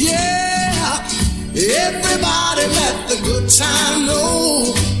 yeah. Everybody let the good time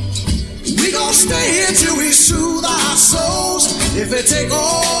roll. We gon' stay here till we soothe our souls. If it take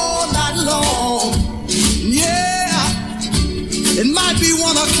all night long, yeah. It might be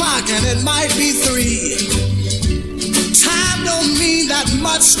 1 o'clock and it might be 3. Time don't mean that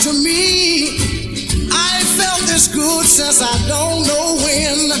much to me. I ain't felt this good since I don't know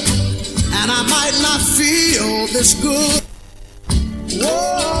when, and I might not feel this good.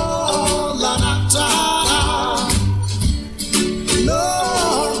 Whoa, la da da da. No,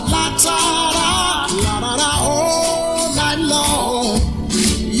 la da da, la da da, all night long.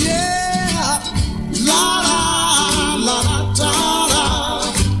 Yeah, la da da da,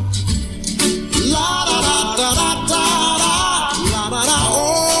 la da da da da, la da da,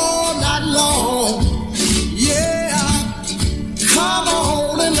 all night long. Yeah, come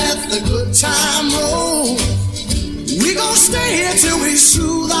on and let the good time roll. We gon' stay here till we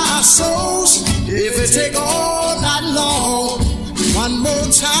soothe our souls. If it take all night long, one more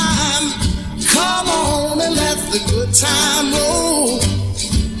time, come on and let the good time roll.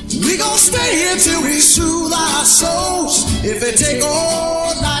 We gon' stay here till we soothe our souls. If it take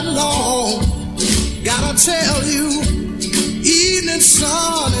all night long, gotta tell you, evening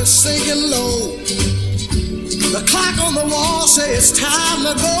sun is sinking low. The clock on the wall say it's time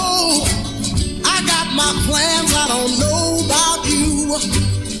to go. I got my plans, I don't know about you.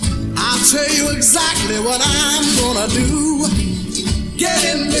 I'll tell you exactly what I'm gonna do. Get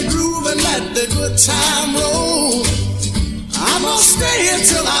in the groove and let the good time roll. I'm gonna stay here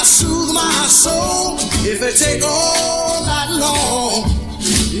till I soothe my soul. If it take all night long,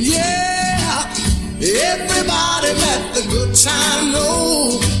 yeah. Everybody let the good time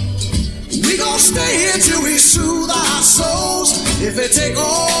roll. We gon' stay here till we soothe our souls. If it take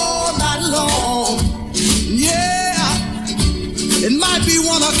all night long, yeah. It might be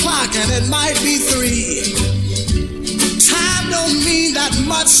 1 o'clock and it might be 3. Time don't mean that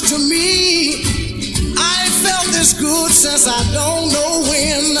much to me. I ain't felt this good since I don't know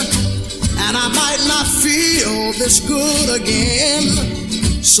when, and I might not feel this good again.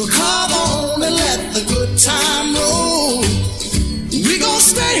 So come on and let the good time roll. We gon'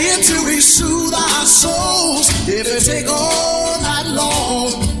 stay here till we soothe our souls. If it take all night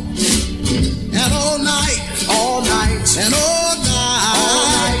long, and all night, all night, and all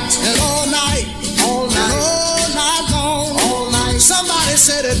night, and all night, all night, all night long, all night. Somebody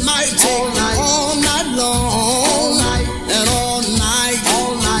said it might take all night long, all night, and all night,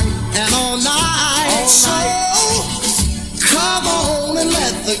 all night, and all night. So come on and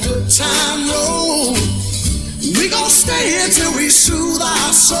let the good time roll. We gon' stay here till we soothe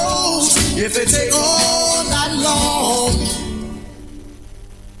our souls. If it take all night long.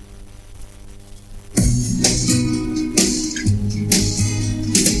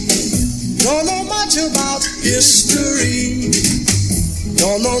 Don't know much about history.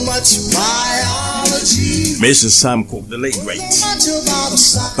 Don't know much biology. Mr. Sam Cooke, the late great. Don't know much about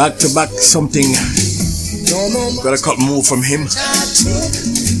science. Back to back something. Don't know much. Got a couple more from him.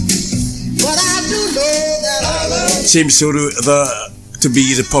 But I do know that I love Seems to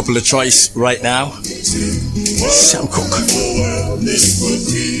be the popular choice right now. Sam Cooke.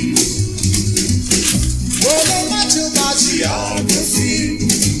 Don't know much about geography.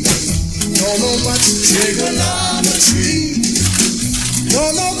 Don't know much trigonometry.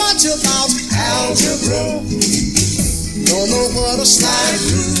 Don't know much about algebra. Don't know what a slide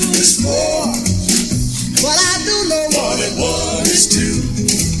rule is for. But I do know 1 and 1 is 2.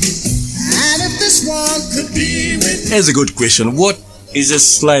 And if this one could be with Here's a good question. What is a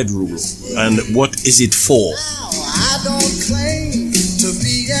slide rule and what is it for? I don't claim to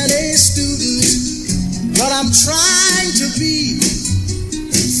be an A student, but I'm trying to be.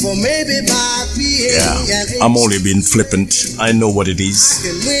 For maybe by being an A I'm only being flippant. I know what it is.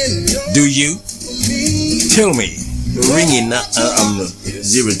 can win your Do you? me. Tell me. Ring in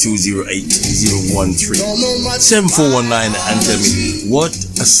 0208-013 Don't know much 7419 and tell me what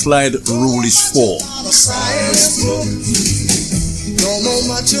a slide rule is for. about a science book. Don't know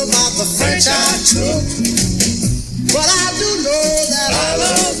much about the French I took. But I do know that I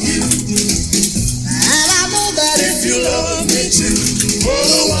love you. love me too, what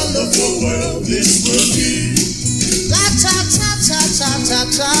a wonderful world this will be. La ta ta ta ta ta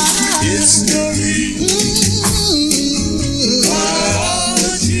ta. History.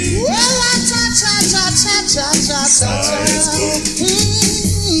 Biology. Well, la ta ta ta ta ta ta ta. Science book.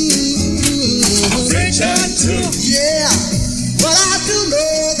 French and too. Yeah. But I do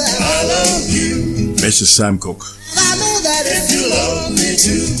know that I love you. Mr. Sam Cooke. I know that if you love me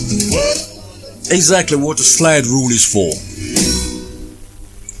too, what? Exactly what the slide rule is for.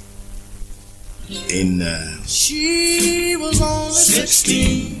 She was on the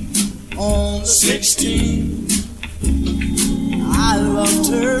 16, on the 16. I loved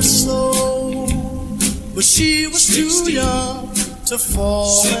her so, but she was too young to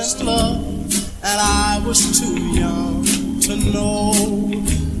fall in love, and I was too young to know.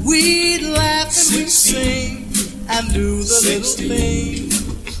 We'd laugh and we'd sing and do the little things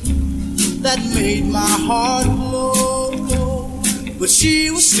that made my heart glow. But she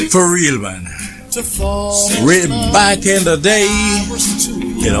was too for real, man. To fall way back in the day,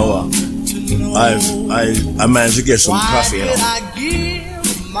 you know, I managed to get some coffee, you know.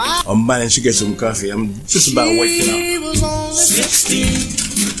 I managed to get some coffee. I'm just about waking up. She was on the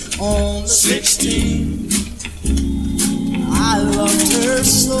 16, on the 16. I loved her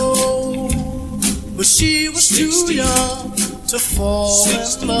so, but she was too young to fall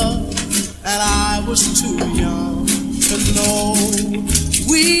in love, and I was too young to know.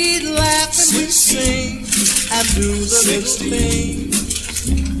 We'd laugh and we'd sing and do the little things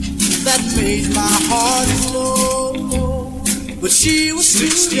that made my heart glow. But she was too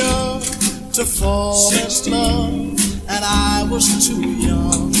young to fall in love, and I was too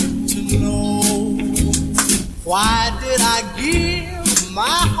young to know. Why did I give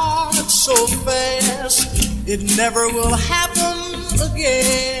my heart so fast? It never will happen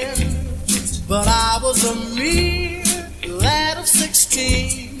again. But I was a mere lad of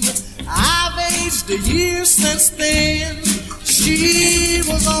 16. I've aged a year since then. She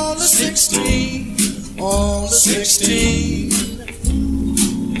was on the 16, on the 16,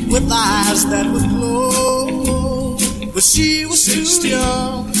 with eyes that would glow. But she was too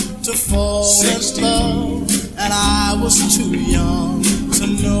young to fall in love, and I was too young to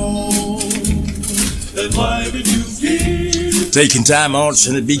know. Then why did you give? Taking time out,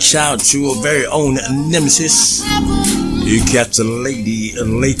 send a big shout to our very own nemesis. You catch a lady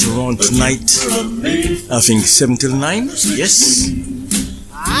later on tonight, I think 7 till 9, yes.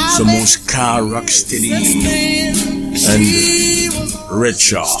 Some most car rock steady and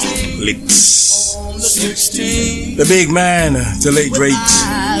richer lips. The big man, the late great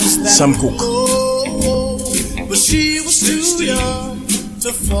Sam Cooke. But she was too young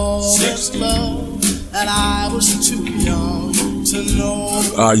to fall in love, and I was too young to know.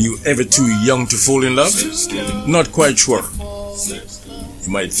 Are you ever too young to fall in love? Not quite sure. You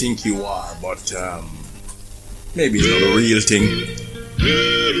might think you are, but maybe it's not a real thing.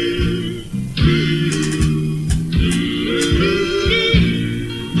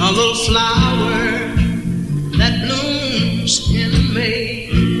 A little flower that blooms in May,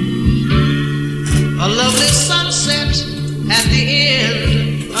 a lovely sunset at the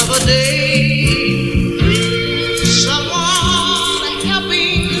end of a day, someone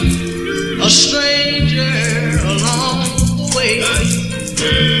helping a stranger along the way.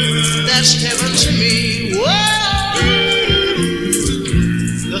 That's heaven to me. Whoa,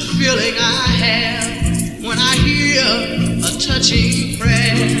 the feeling I have when I hear a touching prayer.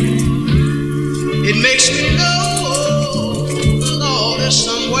 It makes me know the Lord is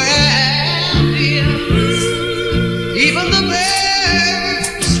somewhere near. Even the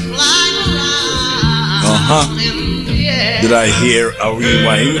birds flying around in the air. Did I hear a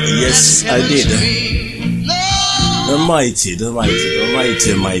rewind? Yes, I did. The mighty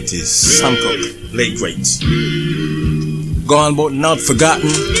Sam Cooke, late great. Gone but not forgotten,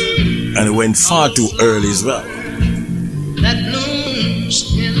 and it went far too early as well. That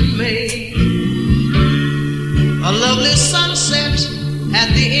blooms in May, a lovely sunset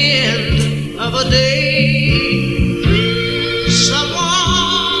at the end of a day,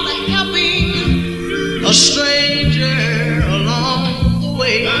 someone helping a stranger along the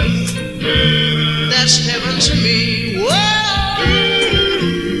way. That's heaven to me. Whoa,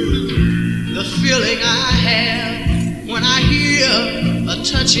 the feeling I have when I hear a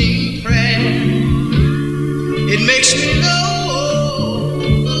touching prayer. It makes me know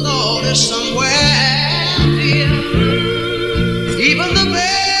the Lord is somewhere near. Even the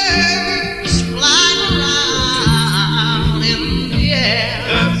birds flying around in the air.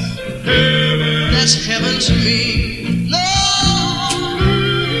 That's heaven to me. No,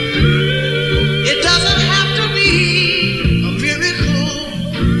 it doesn't have to be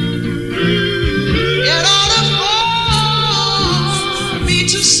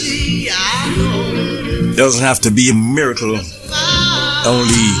doesn't have to be a miracle.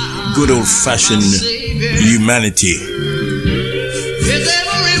 Only good old-fashioned humanity. Is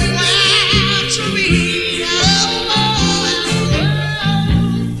everywhere to be.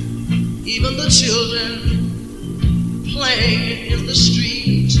 Even the children playing in the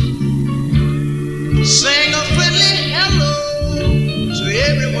street sing a friendly hello to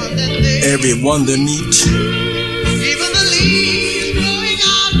everyone that they meet. Even the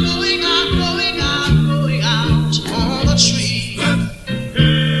leaves growing out on the tree.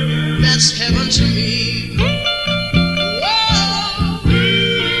 That's heaven to me.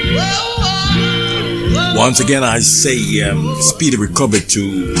 Once again, I say speedy recovery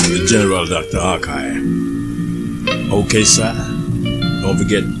to the General Dr. Hawkeye. Okay, sir. Don't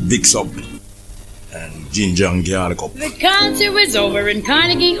forget Vicks up and Ginger and Garlic up. The concert was over in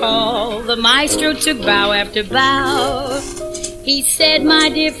Carnegie Hall. The maestro took bow after bow. He said, "My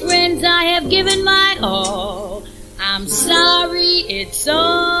dear friends, I have given my all. I'm sorry, it's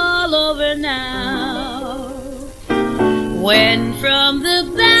all over now." When from the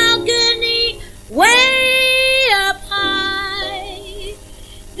balcony way up high,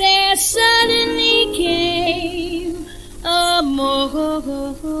 there suddenly came a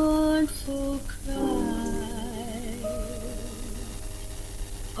mournful cry.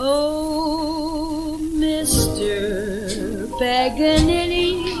 "Oh, Mr. Paganini,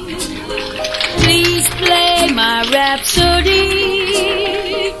 please play my rhapsody.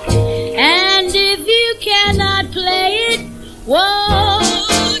 And if you cannot play it,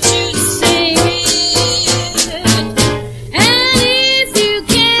 won't you sing it? And if you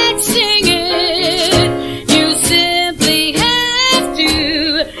can't sing it, you simply have to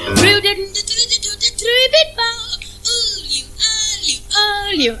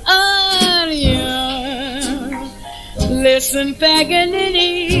Listen, Paganini,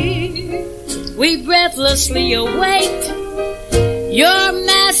 we breathlessly await your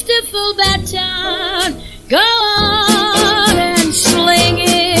masterful baton. Go on and sling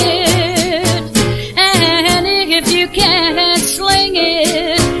it. And if you can't sling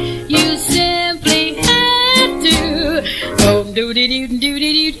it, you simply have to. Oh, do do do do do do.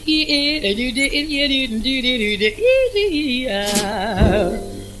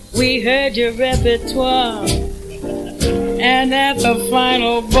 We heard your repertoire, and at the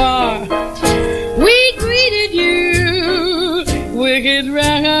final bar, we greeted you with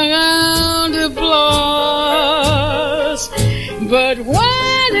round applause. But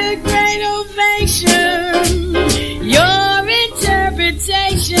what a great ovation! Your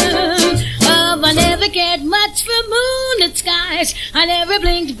interpretation of "I never cared much for moonlit skies, I never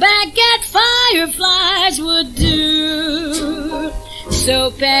blinked back at fireflies" would do.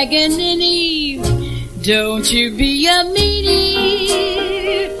 So Paganini, don't you be a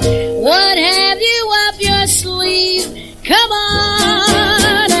meanie. What have you up your sleeve? Come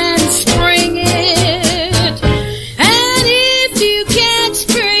on and spring it. And if you can't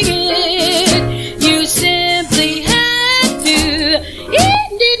spring it, you simply have to.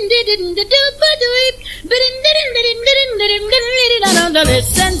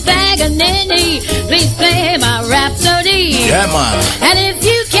 Listen, Paganini, please play my rhapsody. Yeah, man. And if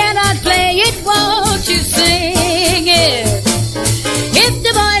you cannot play it, won't you sing it? If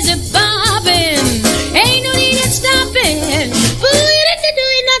the boys are bobbing, ain't no need in stopping.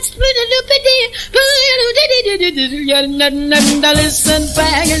 Listen,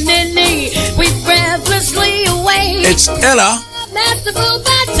 Paganini, we breathlessly await. It's Ella. Masterful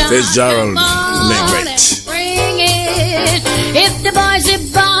baton. There's Gerald Lingret. Bring it. If the boys are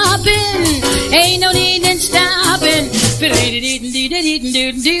bobbing, ain't no need in stopping. Yeah,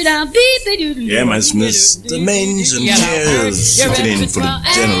 man, it's Mr. Menz and Tears sitting in for the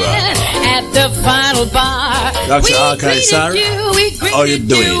General. At the final bar, Dr. Hawkeye, sorry. How you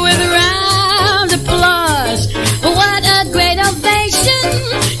doing? With round applause. What a great ovation!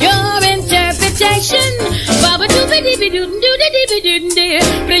 Your interpretation.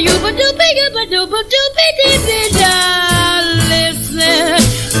 Listen,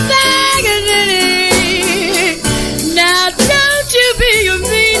 Paganini, now don't you be a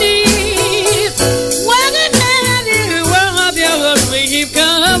meanie.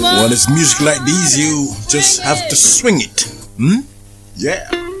 Come on. When it's music like these, you just have to swing it. Yeah.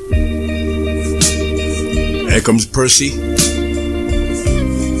 Here comes Percy.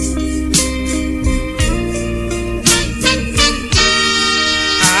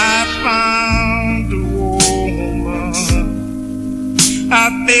 I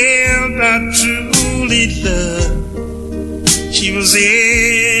felt I truly loved. She was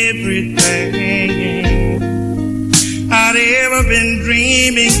everything I'd ever been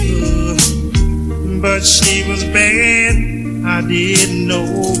dreaming of. but she was bad. I didn't know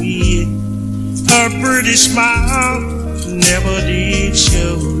it. Her pretty smile never did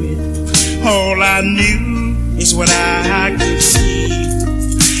show it. All I knew is what I could see,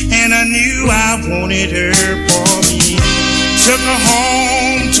 and I knew I wanted her for me. Took her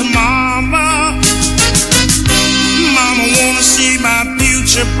home to mama. Mama wanna see my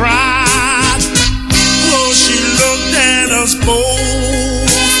future bride. Oh, she looked at us both,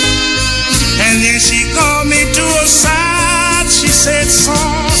 and then she called me to her side. She said,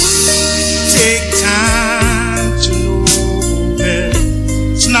 son, take time to know that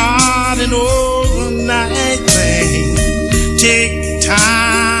it's not an overnight thing. Take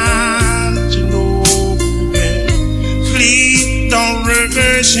time to know that. Please don't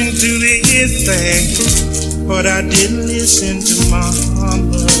rush into this thing. But I didn't listen to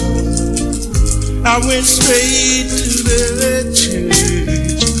mama. I went straight to the church.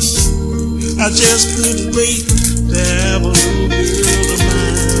 I just couldn't wait to have a little girl of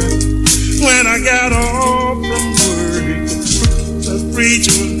mine. When I got off from work, the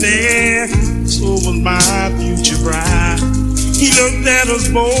preacher was there, so was my future bride. He looked at us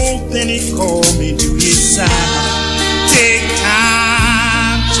both, then he called me to his side. Take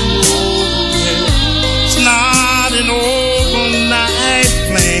time to overhead. It's not an overnight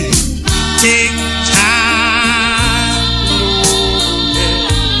plan. Take time to overhead.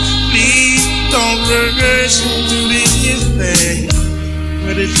 Please don't rush into this thing.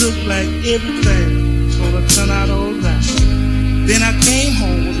 But it looked like everything was gonna turn out alright. Then I came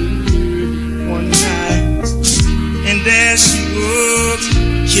home with her one night, and there she was,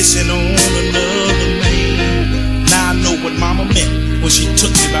 kissing on another man. Now I know what mama meant when she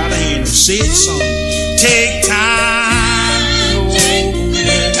took me by the hand and said something. Take time to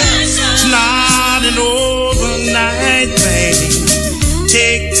overhead. It's not an overnight thing.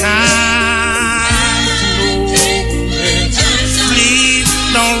 Take time to overhead. Please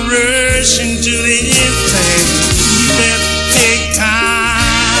don't rush into this thing. You better take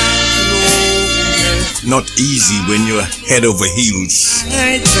time to overhead. Not easy when you're head over heels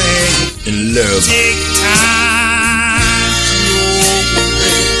in love. Take time to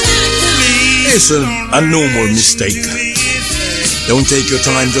overhead. It's a normal mistake. Don't take your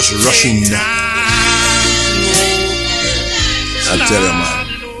time just rushing. I tell you,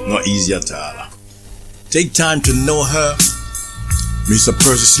 man, not easy at all. Take time to know her. Mr.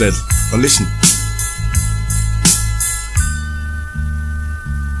 Percy said, well, listen.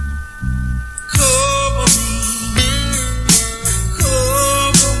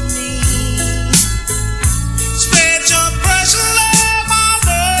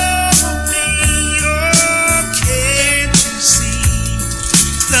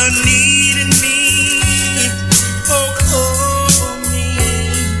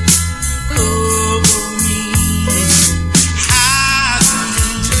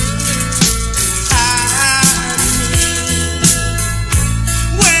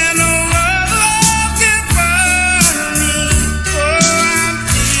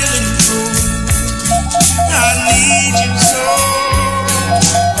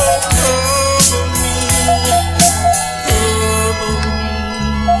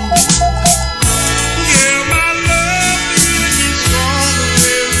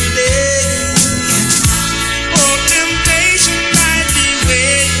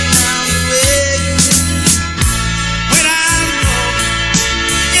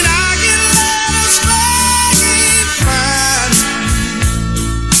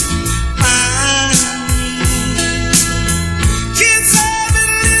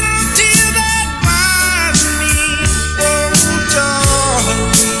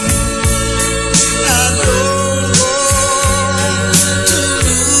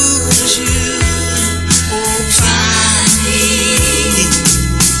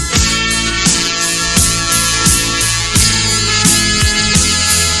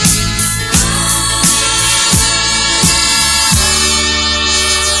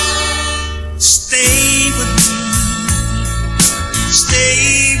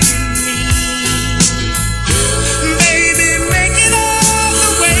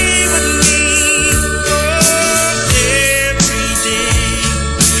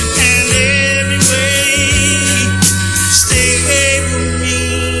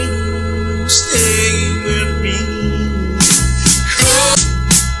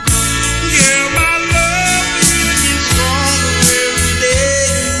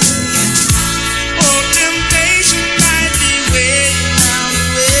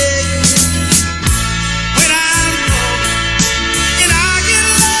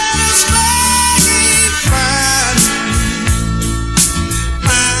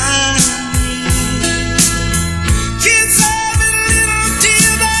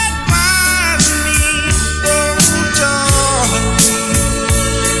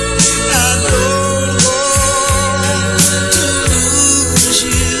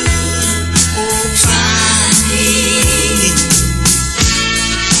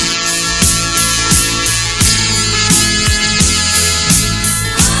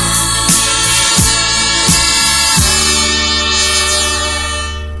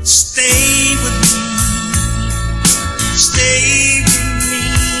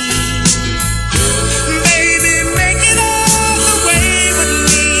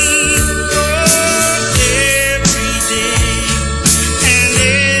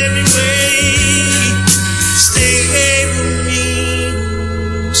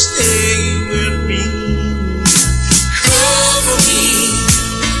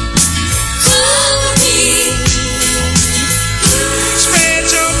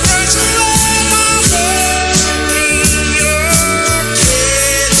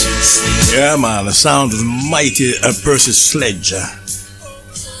 Yeah, man, the sound of the mighty Percy Sledge.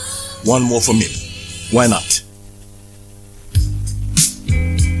 One more from him. Why not?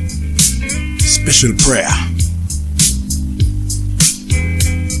 Special prayer.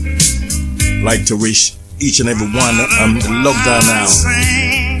 Like to wish each and every one locked down now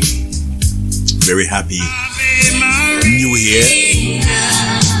very happy New Year,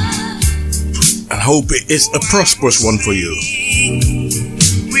 and hope it's a prosperous one for you.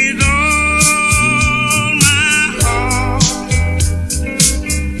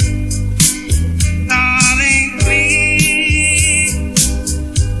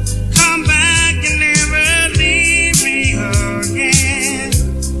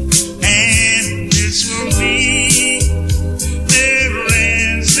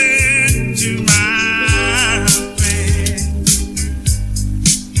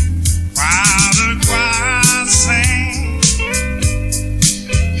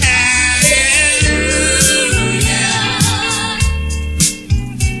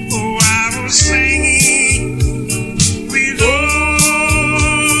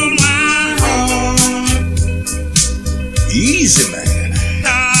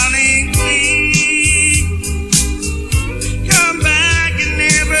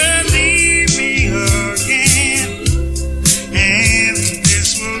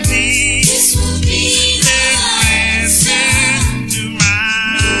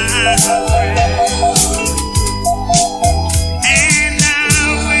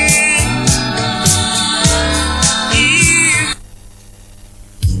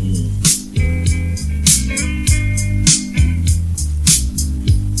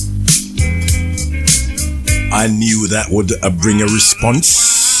 I knew that would bring a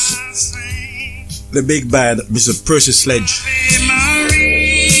response. The big bad Mr. Percy Sledge.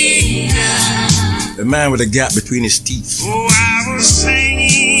 The man with a gap between his teeth. Oh, I was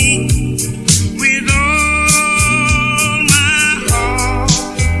singing with all my heart.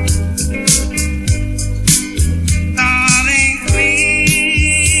 Darling,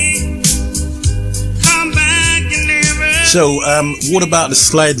 please come back and never. So, what about the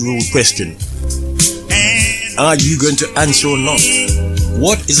slide rule question? Are you going to answer or not?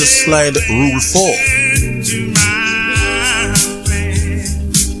 What is a slide rule for?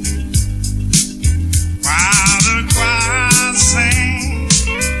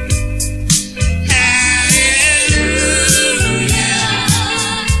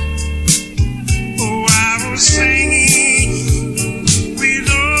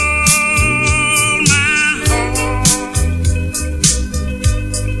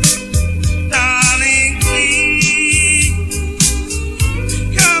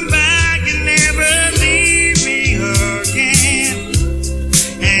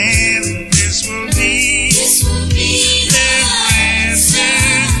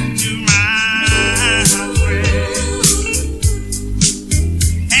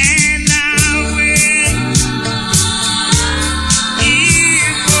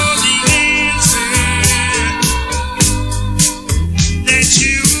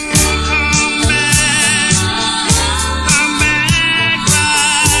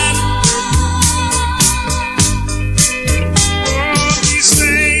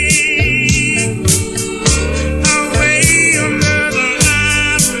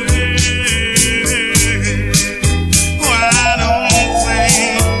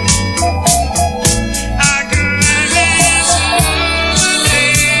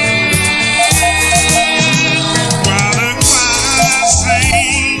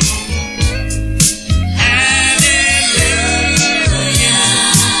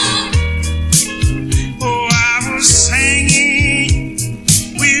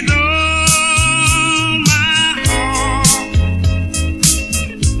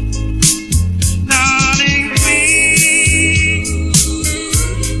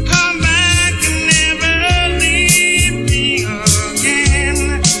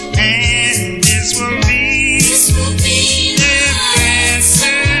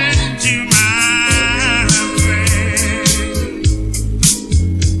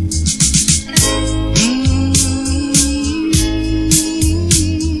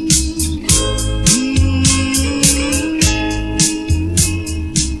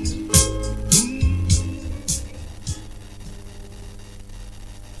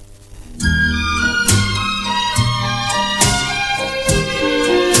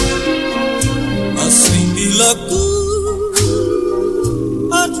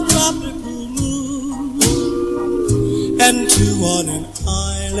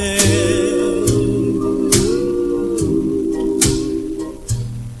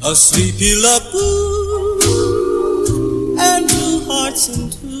 A sleepy lagoon and two hearts in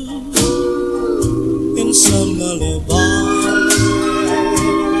two. in some lullaby.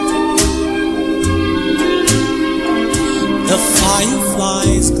 The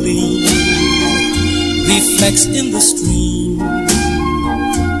fireflies gleam, reflects in the stream.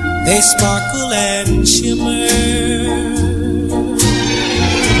 They sparkle and shimmer.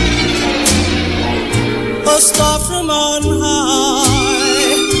 A star from on high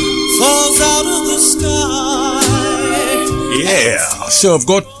falls out of the sky. Yeah, so I've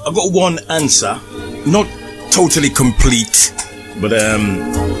got one answer, not totally complete, but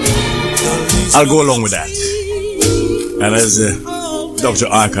I'll go along with that. And as Dr.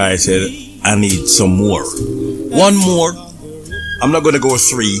 Hawkeye said, I need some more. One more. I'm not going to go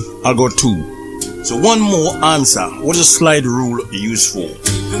 3. I'll go 2. So one more answer. What is a slide rule used for?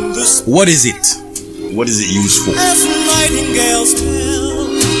 What is it? What is it used for? As nightingales tell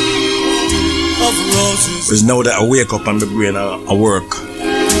of roses. Because now that I wake up and my brain I work,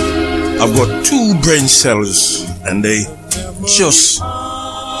 I've got 2 brain cells and they just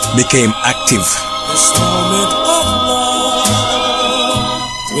became active. This moment of love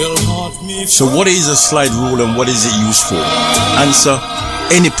will haunt me. So what is a slide rule and what is it used for? Answer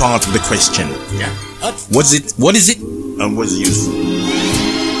any part of the question. Yeah. What is it and what is it used for?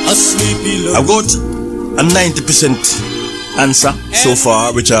 A sleepy look. I've got a 90% answer so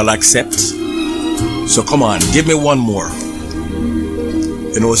far, which I'll accept. So come on, give me one more.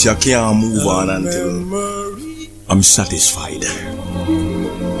 You know, so I can't move on until I'm satisfied.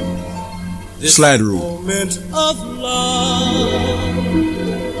 Slide rule. Moment of love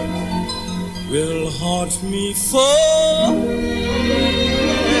will haunt me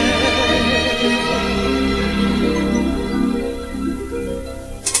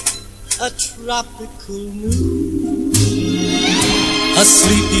a tropical moon, a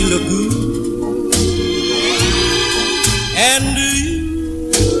sleepy lagoon, and you.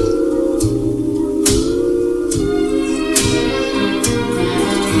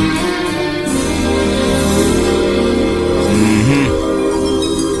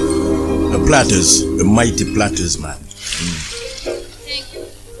 The platters, the mighty platters, man. Thank you.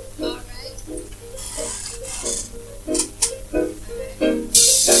 All right.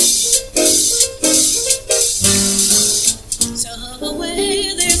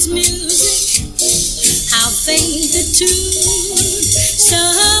 Somewhere there's music, how faint the tune.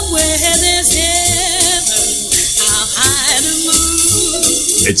 Somewhere there's heaven, how high the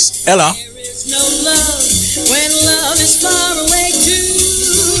moon. It's Ella. There is no love when love is far away too.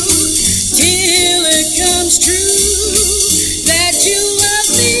 Till it comes true that you love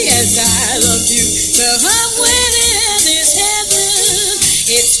me as I love you. Somewhere there's heaven,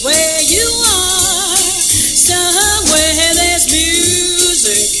 it's where you are. Somewhere there's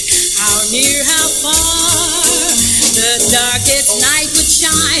music, how near, how far. The darkest night would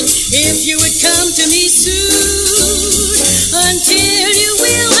shine if you would come to me soon. Until you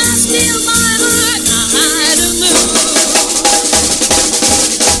will, I still my heart, I hide the moon.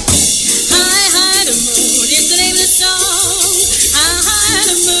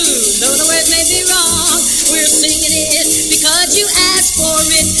 You asked for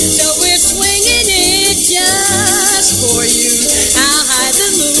it, so we're swinging it just for you. How high the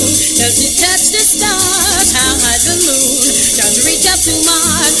moon does it touch the stars? How high the moon does it reach up to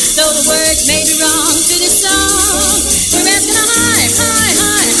Mars? Though the words may be wrong to the song, we're asking how high, high,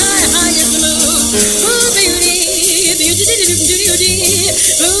 high, high, high is the moon. Ooh, beauty, beauty, beauty, beauty,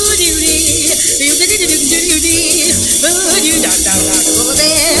 ooh, beauty, beauty, beauty, beauty, da da da, over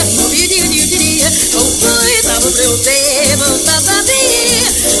there, oh beauty, beauty, oh boy, Baba, Baba, Baba,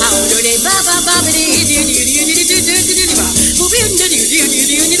 how do they Baba, Baba, do do do do do do do do do, who be do do do do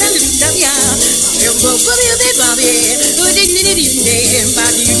do do do do ya, I'm go go be Baba, who did do do do do,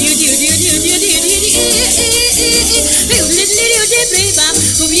 Baba do do do do do do do do, who did do do do do, Baba,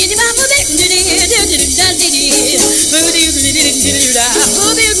 who be the Baba do do do do do do do, who do do do do do da, who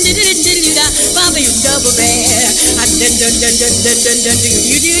be do do do do da, Baba you double bear, and dun dun dun dun dun dun dun do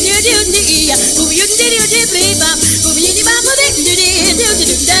do do do do do ya, who you do do do do, Baba, who be the Baba do do do do do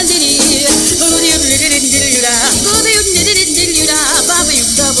do da do do, who do do do do do da, who do do do do do da, Baba you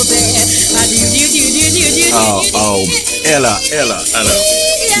double bear, and do do do do do do. Oh, Ella,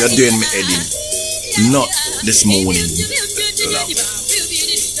 you're doing me Eddie. Not this morning.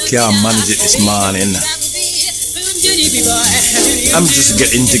 Can't manage it this morning. I'm just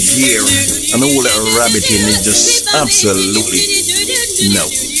getting into gear, and all that rabbiting is just absolutely no.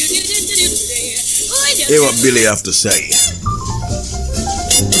 Hear what Billy have to say.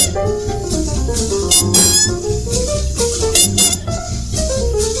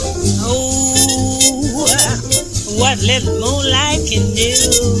 What little moonlight can do.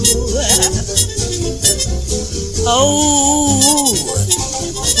 Oh,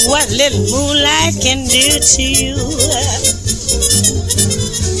 what little moonlight can do to you.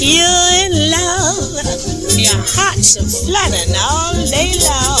 You're in love, your heart's a flooding all day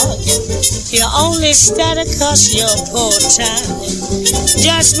long. You only stutter 'cause you're poor time.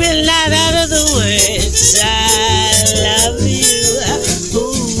 Just will not utter the words, I love you.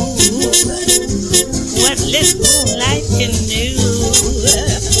 Ooh, what little moonlight can do.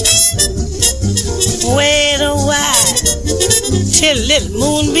 Wait a while till little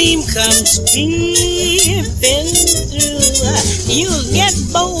moonbeam comes peeping through. You'll get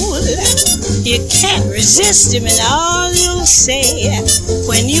bold, you can't resist him, and all you'll say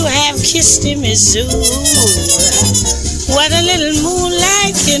when you have kissed him is ooh, what a little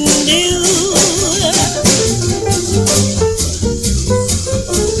moonlight can do.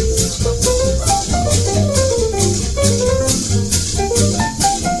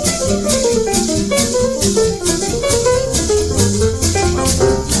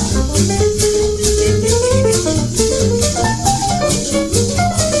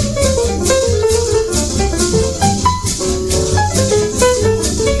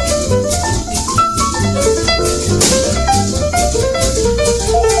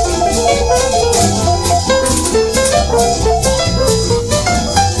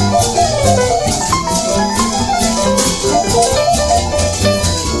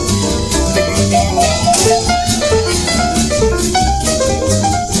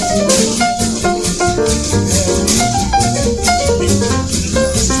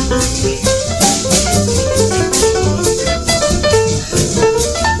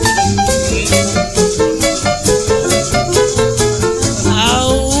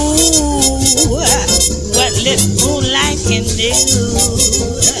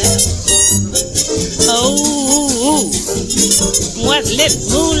 What little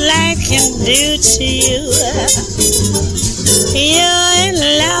moonlight can do to you. You're in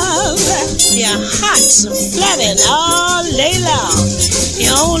love, your heart's flooding all day long. You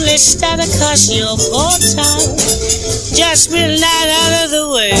only stutter 'cause you're poor tongue just will not utter the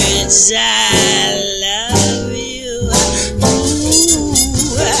words, I love you. Ooh,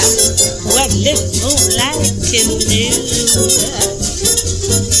 what little moonlight can do.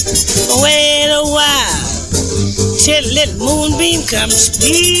 Wait a while till little moonbeam comes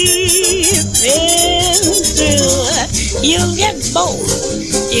peeping through. You'll get bold,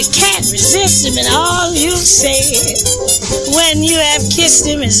 you can't resist him, and all you'll say when you have kissed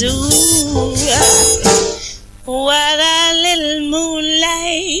him is ooh, what a little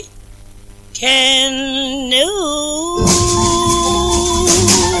moonlight can do.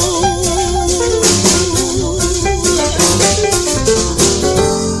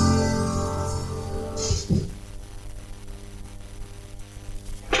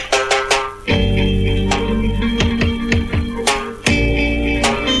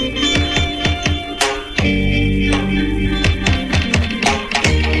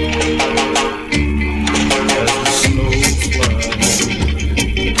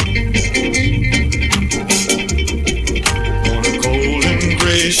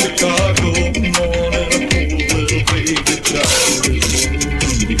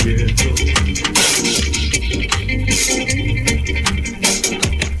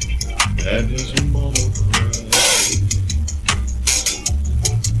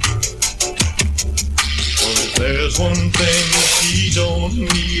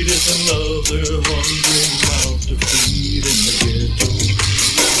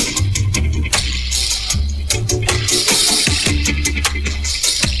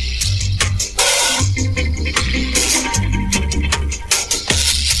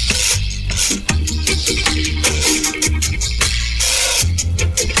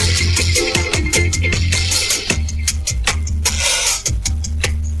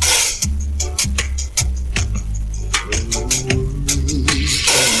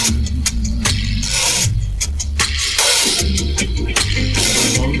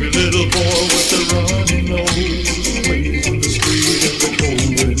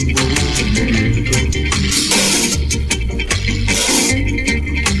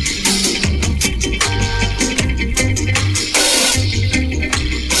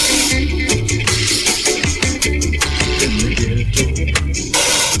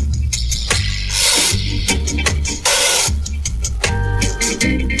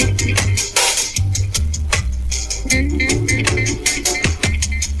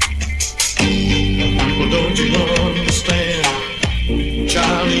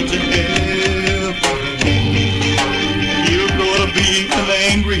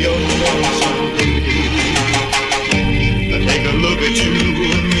 Take a look at you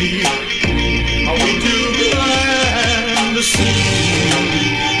and me. Are we too blind? see.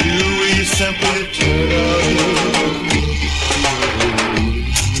 You simply turn out.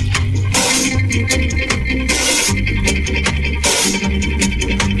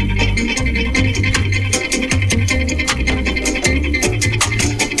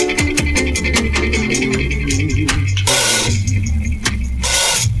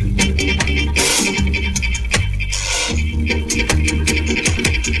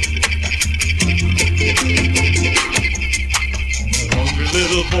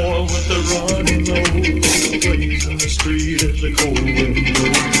 Little boy with the runny nose, plays in the street as the cold wind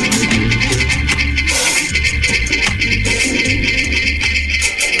blows.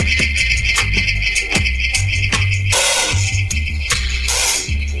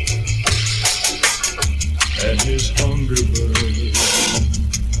 And his hunger burns.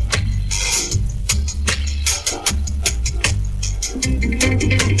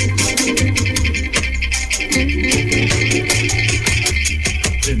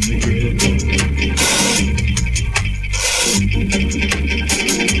 In the ghetto.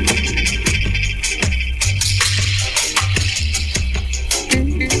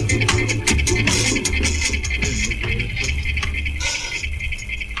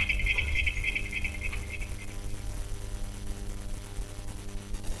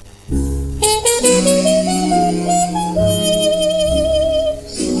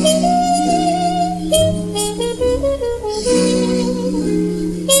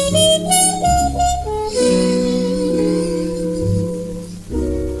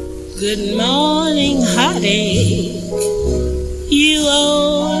 Good morning, heartache, you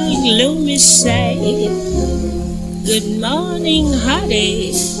old gloomy sight. Good morning,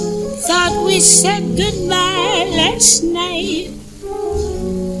 heartache, thought we said goodbye last night.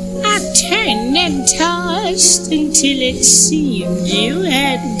 I turned and tossed until it seemed you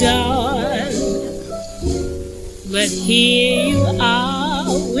had gone. But here you are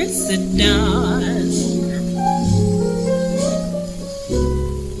with the dawn.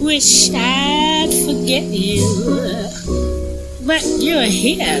 Wish I'd forget you, but you're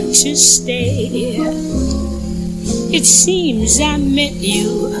here to stay. It seems I met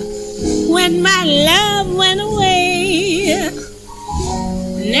you when my love went away.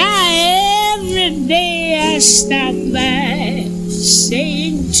 Now every day I stop by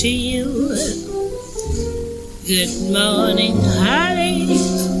saying to you, good morning, Holly,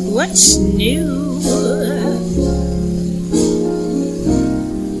 what's new?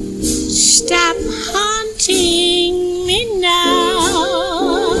 Stop haunting me now.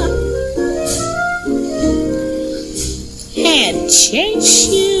 Can't chase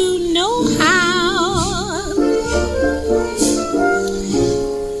you no how.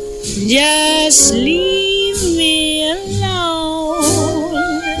 Just leave me alone.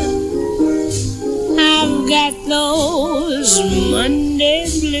 I've got those Monday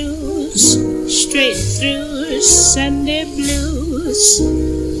blues, straight through Sunday blues.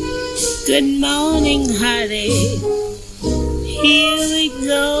 Good morning, heartache, here we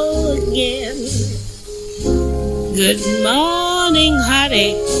go again. Good morning,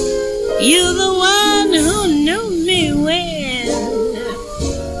 heartache, you're the one who knew me when.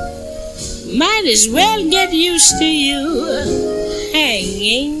 Might as well get used to you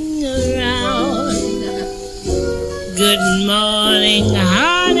hanging around. Good morning,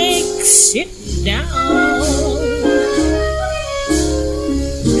 heartache, sit down.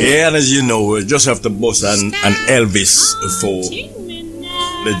 Yeah, and as you know, we just have to bust an Elvis for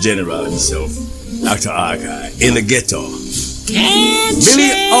the general himself, Dr. Hawkeye, in the ghetto.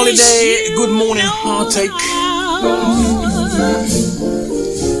 Billie Holiday, good morning, heartache.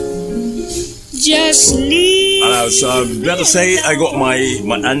 Just leave. So I'm glad to say I got my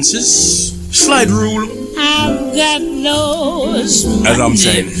answers. Slide rule. I've got those as I'm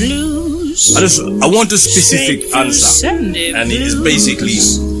saying. Blues. I want a specific answer, and it is basically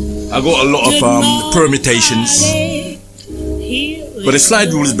I got a lot of permutations, but the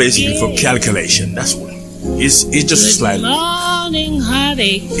slide rule is basically for calculation. That's what it's just a slide rule.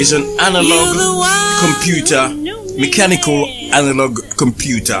 It's an analog computer, mechanical analog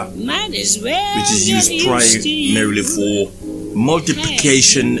computer, which is used primarily for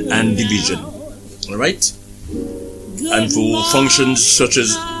multiplication and division. All right, and for functions such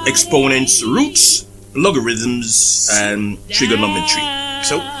as exponents, roots, logarithms, and trigonometry.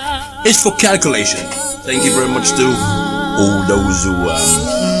 So it's for calculation. Thank you very much to all those who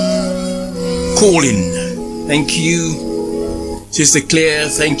call in. Thank you, Sister Claire.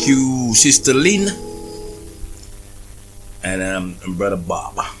 Thank you, Sister Lynn, and Brother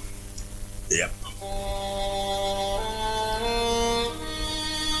Bob. Yep.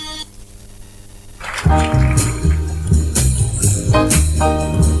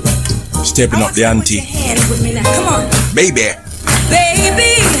 stepping up the ante. Hands with me now. Come on. Baby.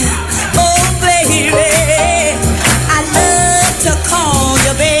 Baby, oh baby, I love to call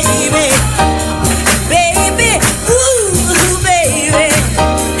you baby. Baby, ooh baby,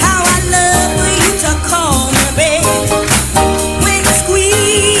 how I love for you to call me baby. When you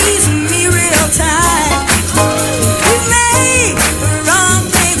squeeze me real tight, you make wrong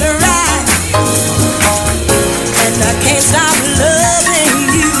things right, and I can't stop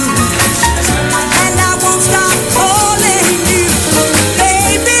loving you, and I won't stop calling you.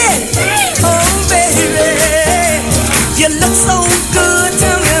 You look so good to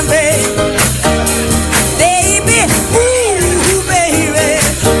me, baby. Baby, ooh, baby.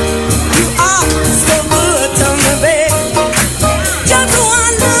 You are so good to me, baby. Just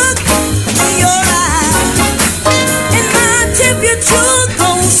one look in your eyes, and my temperature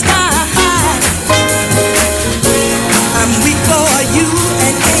goes sky high. I'm weak for you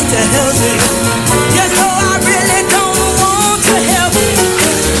and ain't to help me. You know I really don't want to help me.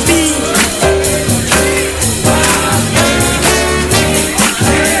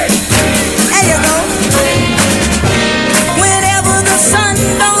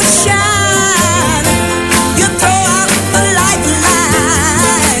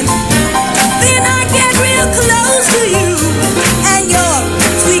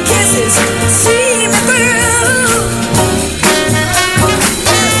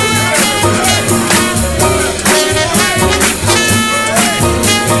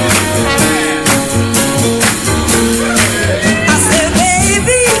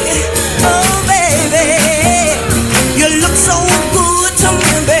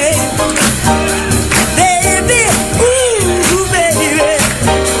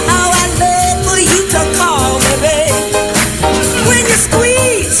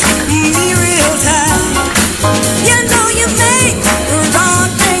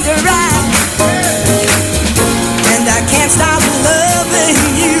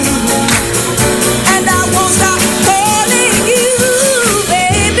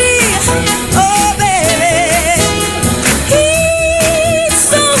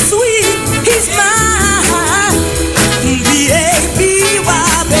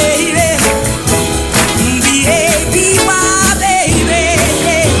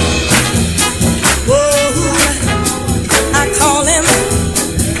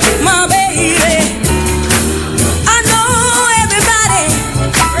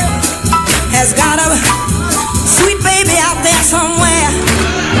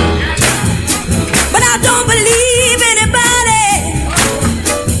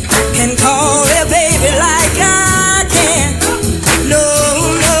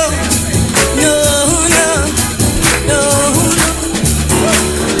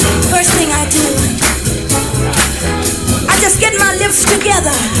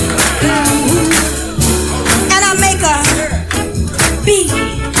 Together, and I make a beat.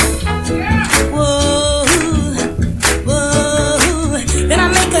 Whoa, whoa. Then I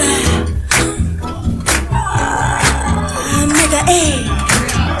make a A.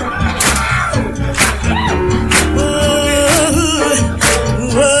 Whoa,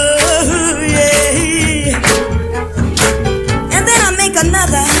 whoa, yeah. And then I make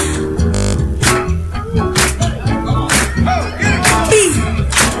another.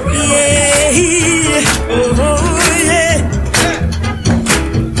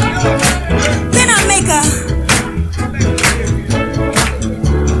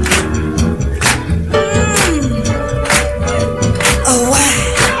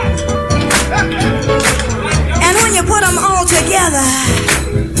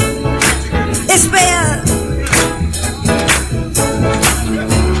 It's bad,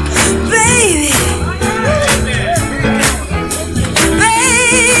 baby,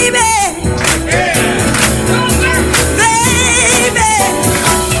 baby, baby.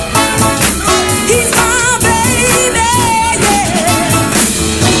 He's my baby, yeah.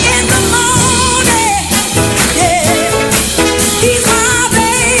 In the morning, yeah. He's my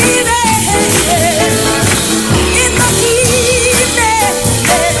baby, yeah. In the evening,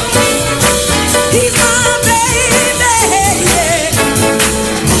 yeah. He's my baby, yeah.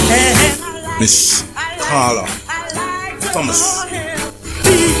 Miss Carla Thomas.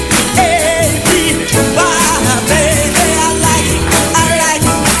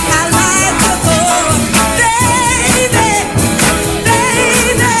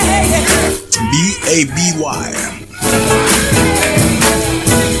 B-A-B-Y.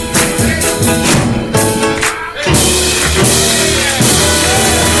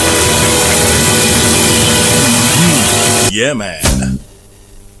 Yeah, man.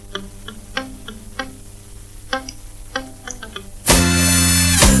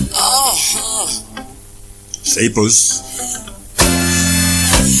 Staples.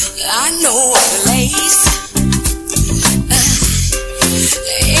 I know a place.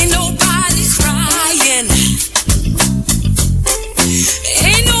 Ain't nobody crying.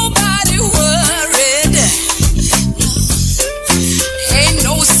 Ain't nobody worried. Ain't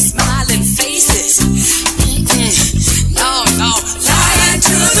no smiling faces. No, no, lying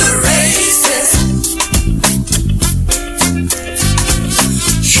to the races.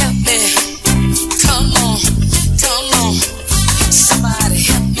 Help me. Come on, somebody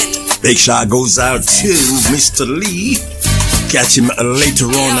help me. Big shot goes out to Mr. Lee. Catch him later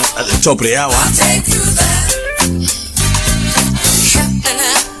on at the top of the hour. I'll take you there.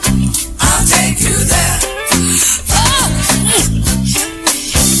 I'll take you there. Oh,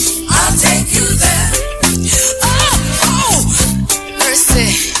 I'll take you there. Oh, mercy.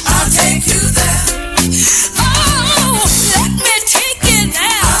 I'll take you there. Oh, let me take you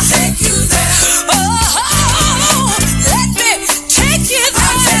there. I'll take you there. Oh, let me take you there.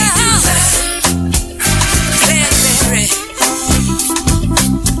 I'll take you there. Cranberry.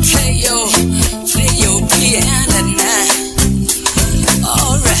 Play your piano now.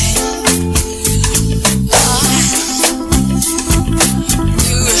 All right.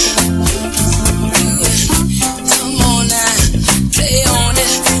 Come on now. Play on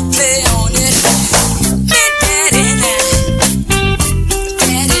it. Daddy now.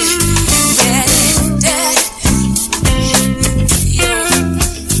 Daddy.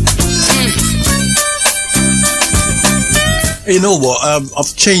 You know what?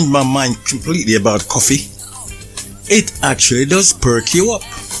 I've changed my mind completely about coffee. It actually does perk you up. I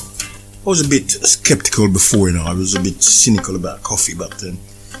was a bit skeptical before, you know. I was a bit cynical about coffee, but you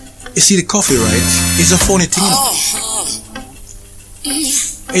see, the coffee, right, is a funny thing.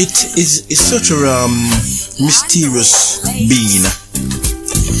 It's such a mysterious being,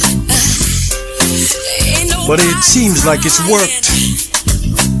 but it seems like it's worked.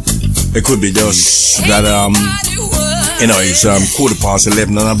 It could be just that you know, it's 11:15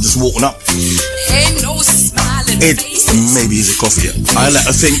 and I'm just walking up. It maybe is a coffee. I like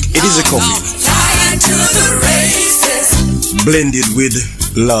to think it is a coffee. Blended with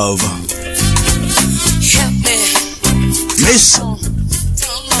love. Miss?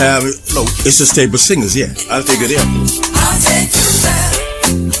 No, it's a Stable Singers, yeah. I'll take it there.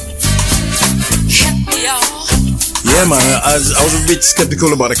 Yeah, man, I was a bit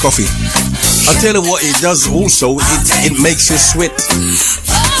skeptical about the coffee. I'll tell you what it does also, it makes you sweat.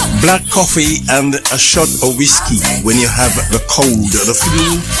 Black coffee and a shot of whiskey when you have the cold, the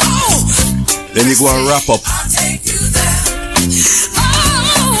flu. Then you go and wrap up.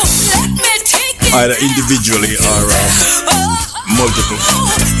 Either individually or multiple.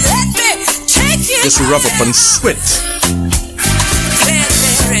 Just wrap up and sweat.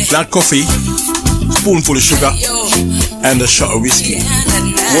 Black coffee, spoonful of sugar, and a shot of whiskey.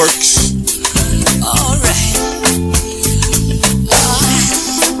 Works.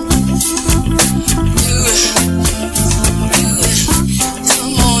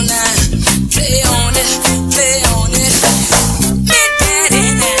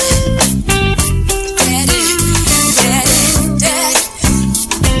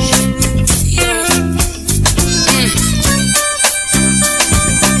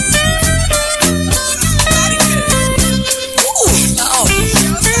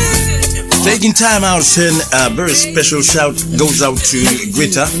 Taking time out, send a very special shout goes out to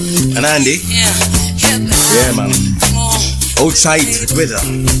Greta and Andy. Yeah, man. Outside Greta.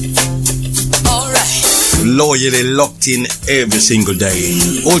 Loyally locked in every single day.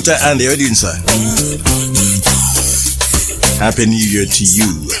 Old time Andy, how are you doing, sir? Happy New Year to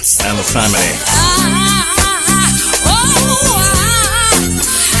you and the family.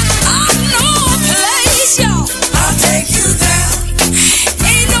 I'll take you there.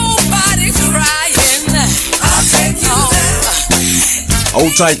 Ain't nobody crying. I'll take you there.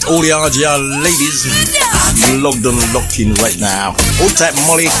 Hold tight, all the RGR ladies. Logged on, locked in right now. Hold tight,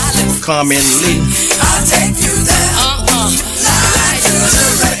 Molly, Carmen, Lynn. I'll take you there.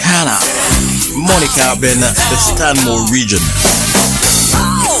 Hannah, Monica up in the Stanmore region.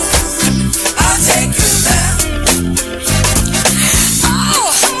 I'll take you there.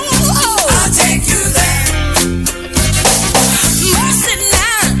 I'll take you there. Mercy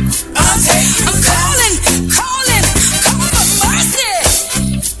now. I'm calling for mercy.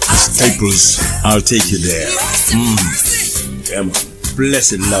 Staples, I'll take you there. Yeah, man.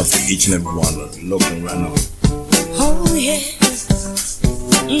 Blessed love to each and every one. Looking right now. Oh yeah.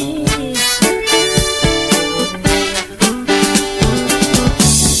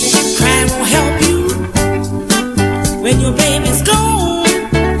 Crying won't help you when your baby's gone.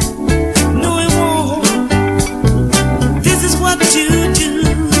 No, it won't.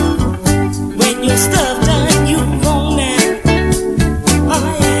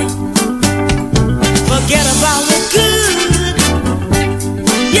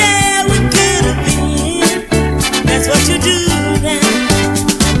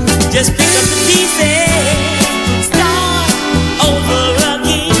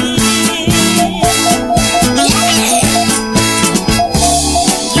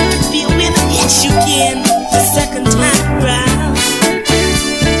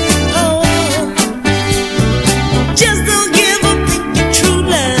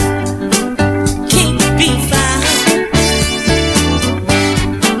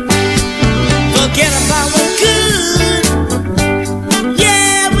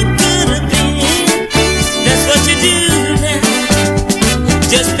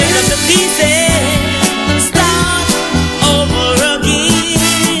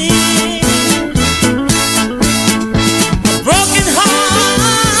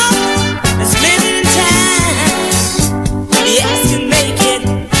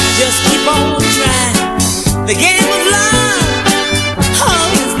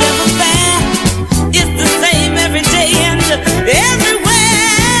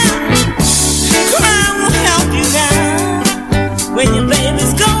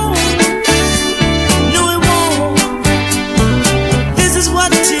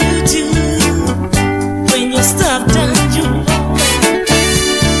 do when your stuff done you wrong?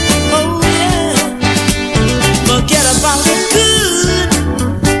 Oh yeah, forget about the good.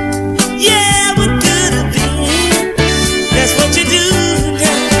 Yeah, what could have been? That's what you do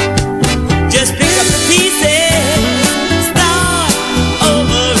now. Just pick up the pieces, start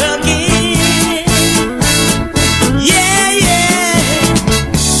over again. Yeah, yeah.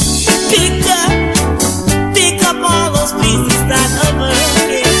 Pick up all those pieces, start over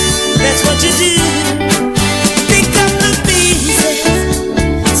again. That's what you do. Pick up the pieces,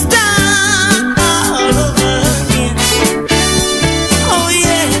 start all over again. Oh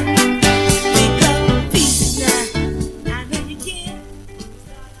yeah, pick up the pieces now. I know you can.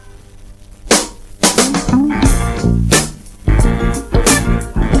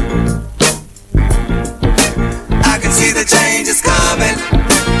 I can see the changes coming.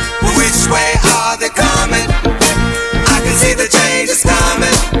 Which way are they coming? I can see the changes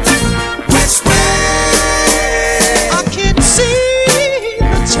coming. Which way? I can see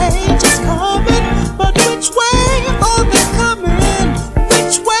the changes coming, but which way are they coming?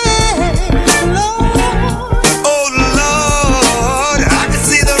 Which way, Lord? Oh Lord, I can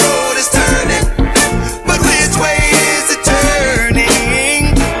see the road is turning, but which way is it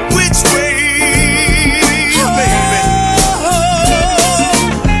turning? Which way, baby?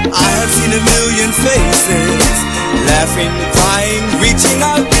 I have seen a million faces, laughing, crying, reaching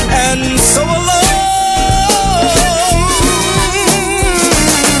out, and so alone.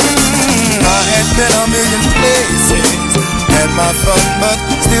 I had been a million places, had my fun, but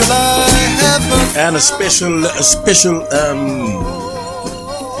still I haven't. And a special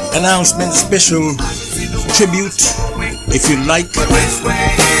announcement, special tribute, if you like, Which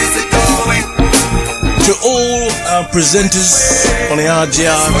way is it going? to all our presenters on the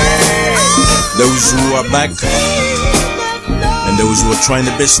RGR, those who are back and those who are trying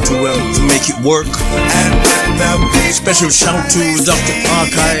their best to make it work. And when the people Special shout to Dr.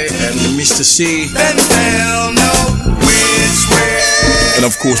 Hawkeye and Mr. C, then they'll know which way. and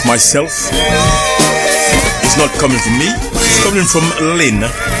of course myself. It's not coming from me, it's coming from Lynn.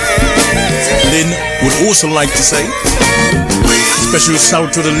 Lynn would also like to say special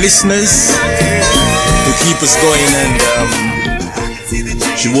shout to the listeners to keep us going, and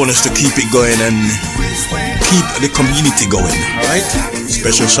she wants us to keep it going and keep the community going. Alright?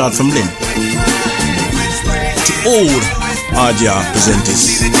 Special shout from Lynn to all RGR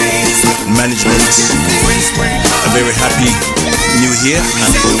presenters, management. A very happy new year,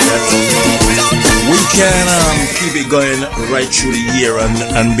 and that we can keep it going right through the year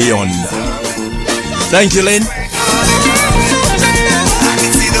and beyond. Thank you, Lynn.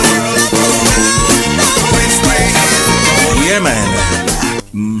 Yeah,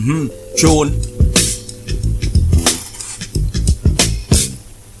 man. Sean.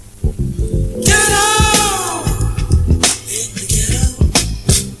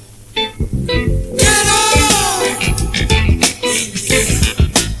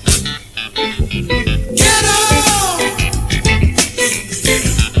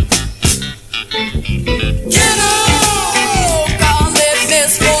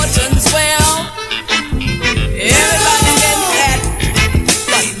 Everybody gets that,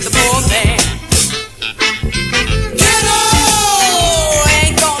 but the poor man.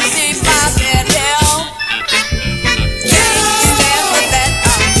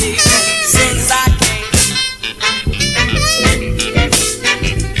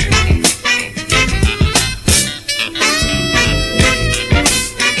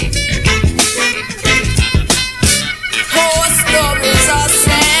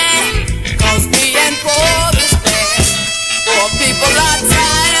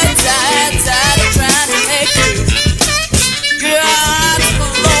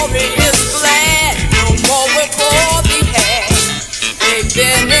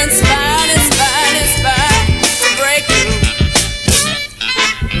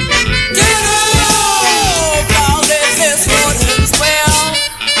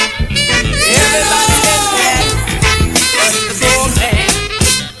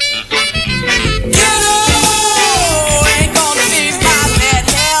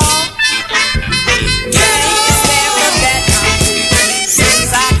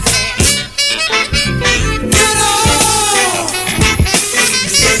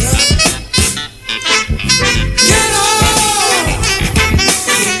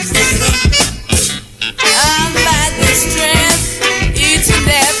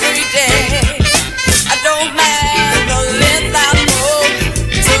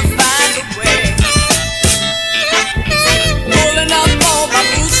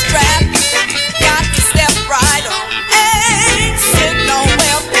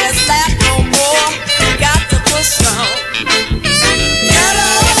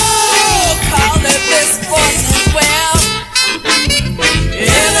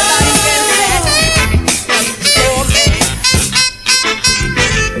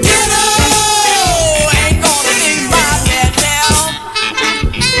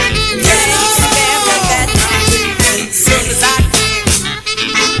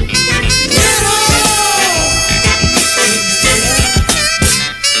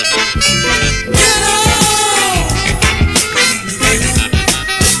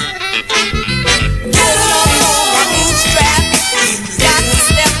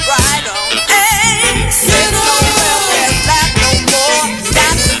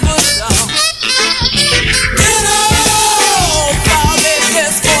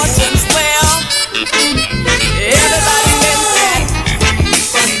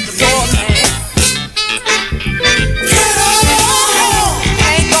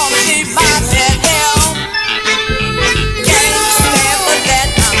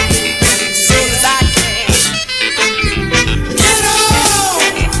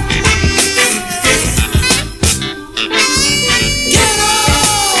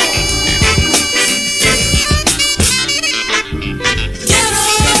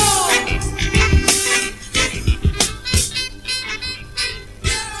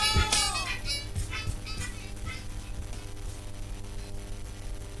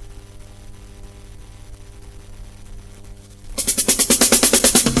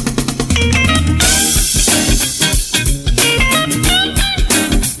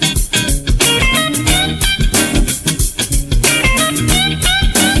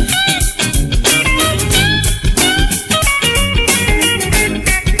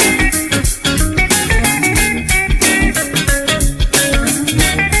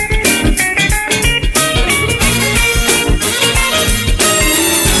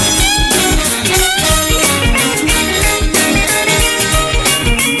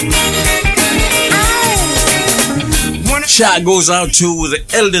 Shout goes out to the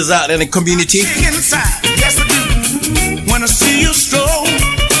elders out in the community. Yes, I do. When I see you stroll,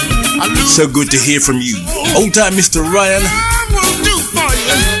 I lose. So good to hear from you. Old time Mr. Ryan. I will do for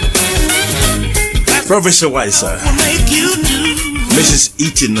you. That's Professor Weiser. what will make you do. Mrs.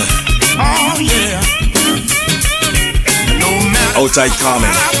 Eaton. Oh, yeah. No matter Old time Carmen.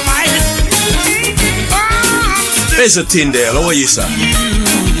 how I fight it, I'm still There's a Tyndale. How are you, sir?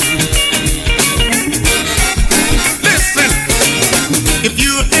 listen. If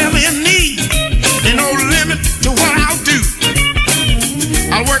you're ever in need, there's no limit to what I'll do.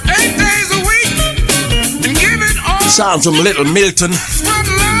 I'll work 8 days a week and give it all. Sounds from Little Milton. What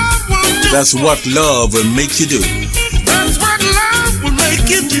love will do. That's what love will make you do. That's what love will make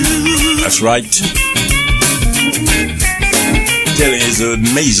you do. That's right. Telling you, it's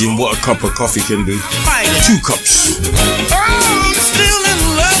amazing what a cup of coffee can do. Fight it. 2 cups. Oh, I'm still in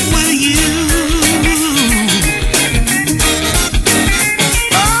love with you.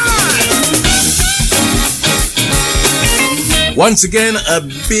 Once again, a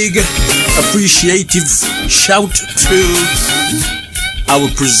big appreciative shout to our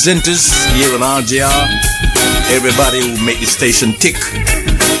presenters here on RJR, everybody who make the station tick,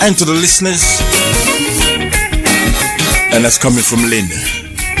 and to the listeners. And that's coming from Lynn.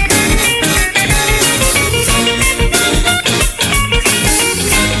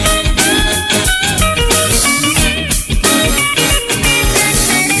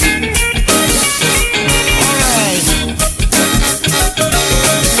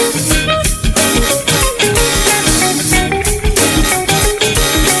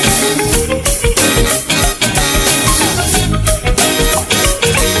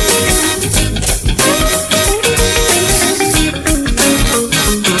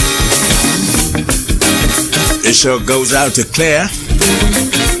 This show goes out to Claire.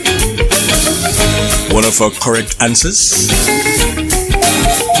 One of her correct answers.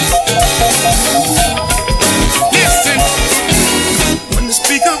 Listen, when they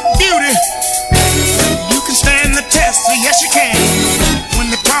speak of beauty, you can stand the test, so yes you can.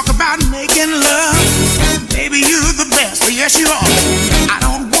 When they talk about making love, baby you're the best, so yes you are. I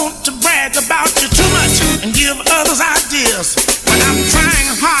don't want to brag about you too much and give others ideas, but I'm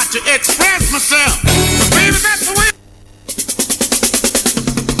trying hard to express myself. Baby, that's the way.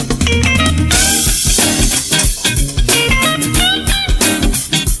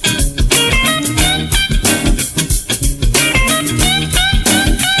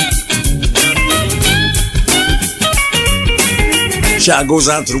 Shout goes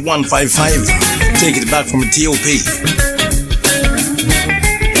out to the 155. Taking it back from the TOP.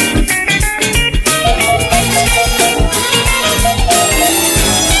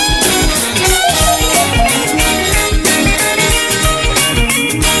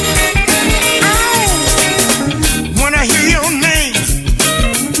 When I hear your name,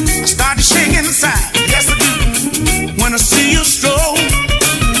 I start to shake inside. Yes, I do. When I see you stroll,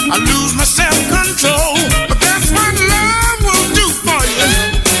 I lose my self-control. But that's what love will do for you.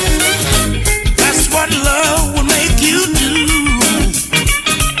 That's what love will make you do.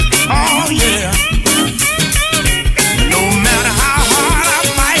 Oh, yeah. No matter how hard I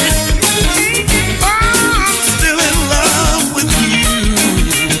fight it, I'm still in love with you.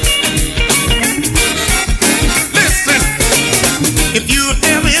 Listen, if you're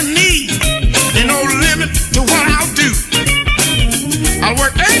ever in need, there's no limit to what I'll do. I'll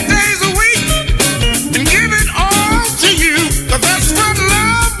work 8 days a week and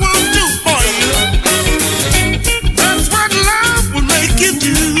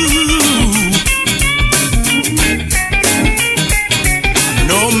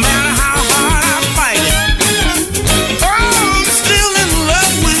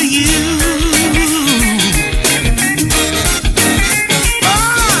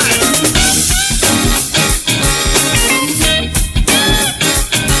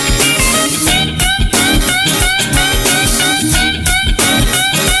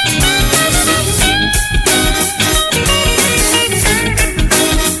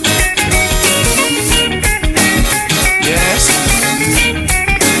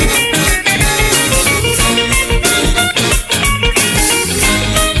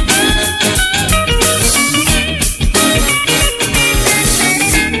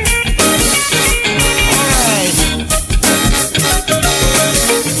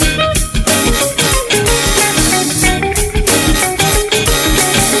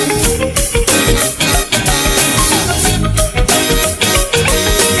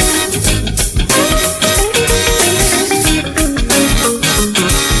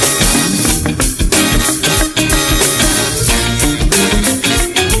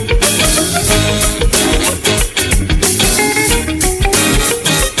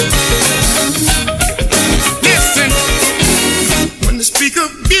to speak of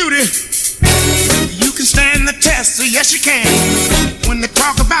beauty, you can stand the test, so yes you can. When they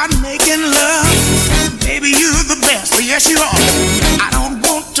talk about making love, baby you're the best, but yes you are. I don't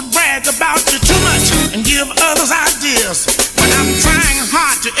want to brag about you too much and give others ideas, but I'm trying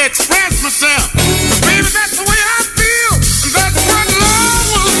hard to express myself. But baby, that's the way I feel, and that's what love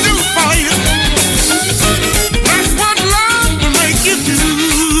will do for you. That's what love will make you do.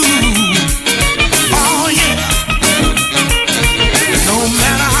 Oh yeah. No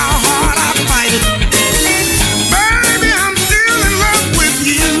matter how hard I fight it, baby, I'm still in love with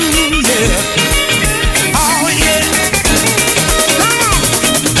you. Yeah. Oh yeah. Come on.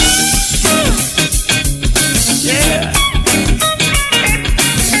 Yeah.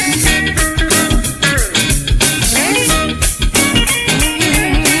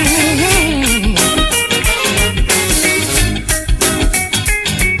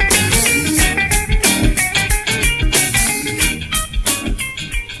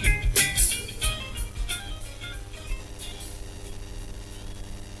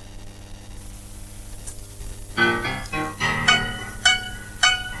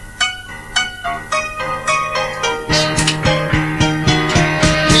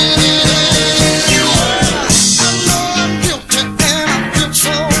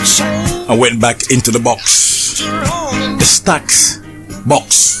 I went back into the box, the Stax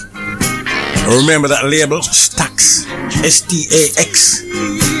box. Remember that label, Stax, S-T-A-X,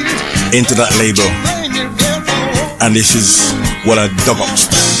 into that label. And this is what I dug up.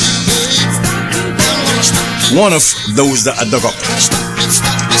 One of those that I dug up,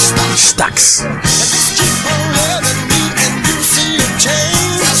 Stax.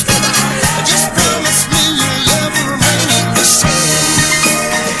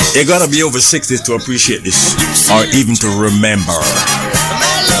 You gotta be over 60 to appreciate this, or even to remember.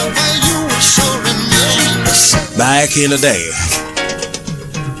 Back in the day.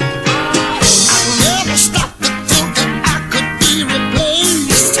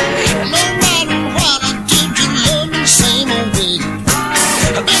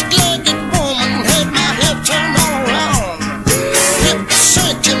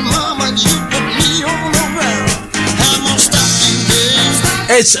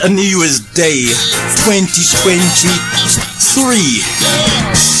 It's a New Year's Day 2023,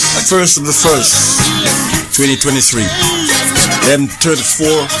 1st of the 1st, 2023,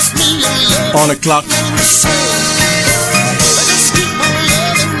 11:34 on the clock.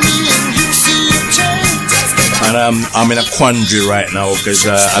 And I'm in a quandary right now because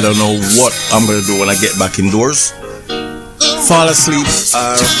I don't know what I'm going to do when I get back indoors. Fall asleep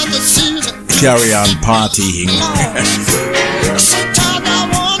or carry on partying.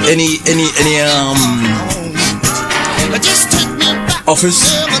 Any office,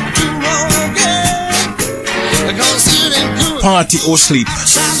 party or sleep.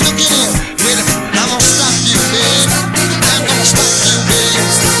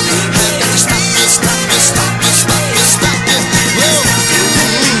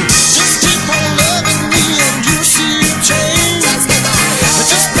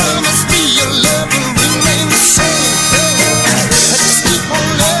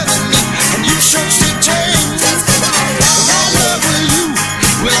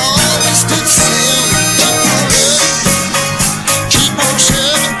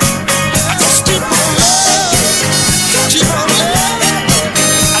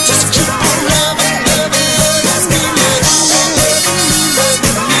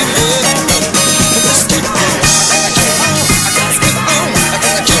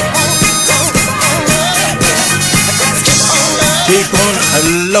 Keep on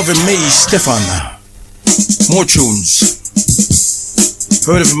loving me, Stefan. More tunes.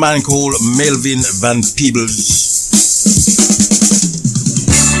 Heard of a man called Melvin Van Peebles.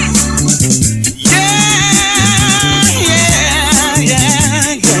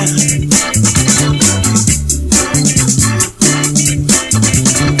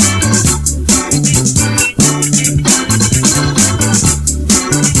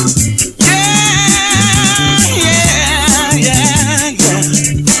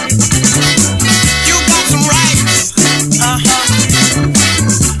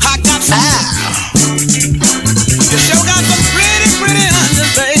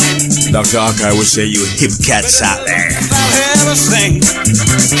 Dr. Hawkeye would say you hip cats out there. You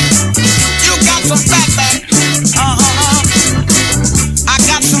got some fatback. I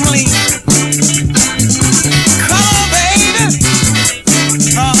got some lean. Come on, baby.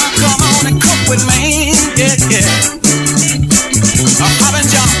 Come on and cook with me. Yeah, yeah. Hop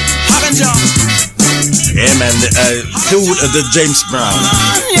and jump. Yeah, man. Dude, the James Brown.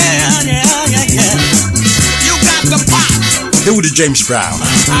 Yeah. You got the pop. Do the James Brown.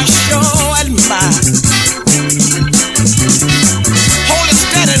 I sure admire. Hold it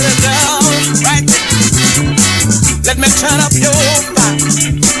steady, little girl, right there. Let me turn up your fire.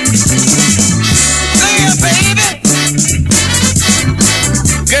 Look here, baby,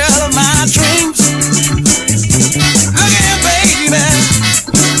 girl of my dreams. Look here, baby,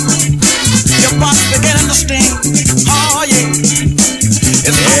 your body's beginning to sting. Oh yeah,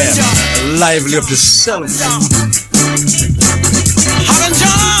 it's lively up yourself.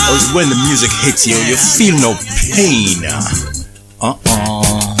 When the music hits you, you feel no pain.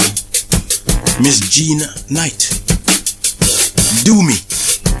 Miss Jean Knight, do me,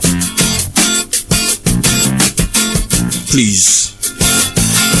 please.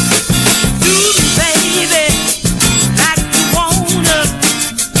 Do me, baby, like you wanna.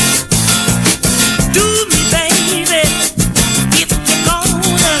 Do me, baby, if you're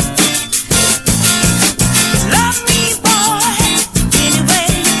gonna. Love me, boy, any way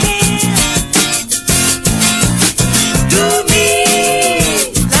you can. Do me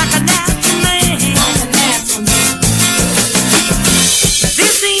like a natural man.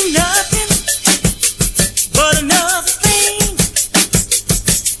 This ain't nothing but another thing.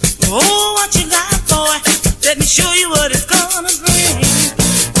 Oh, what you got, boy? Let me show you what it's gonna bring.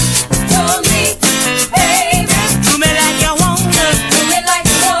 Do me, baby. Do me like you wanna. Do me like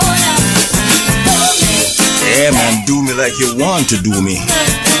you wanna. Do me. Yeah, man, do me like you want to do me.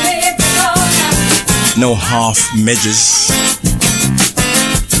 No half measures.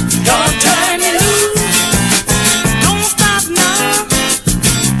 Don't turn me loose. Don't stop now.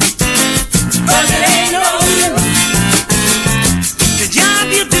 'Cause it ain't no use. The job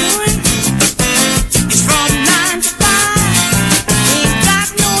you're doing is from 9 to 5. Ain't got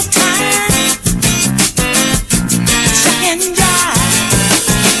no time. Second drive.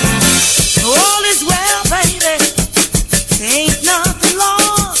 All is well, baby. There ain't nothing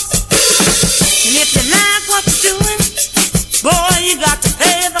lost. And if you like what you're doing, boy, you got to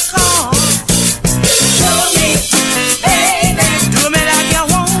pay the cost. Do me, baby. Do me like you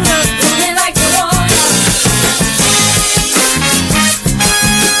wanna. Do me like you wanna.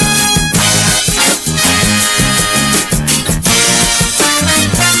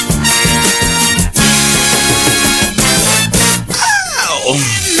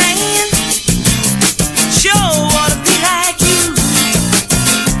 Man, sure ought to be like you.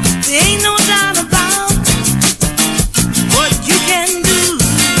 There ain't no doubt about what you can do.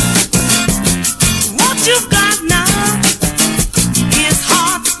 What you've got now is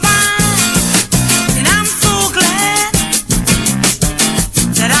hard to find, and I'm so glad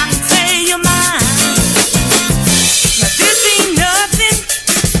that I can say you're mine. Now this ain't nothing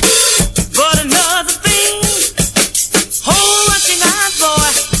but another thing. Hold what you got,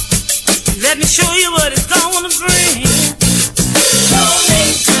 boy. Let me show you what it's gonna bring.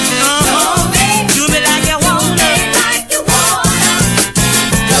 Do me like you wanna.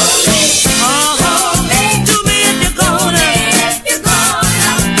 Do me if you're gonna.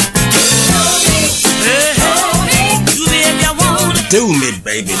 Hey, do me if you wanna. Do me,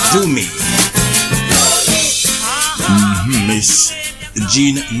 baby, do me. Miss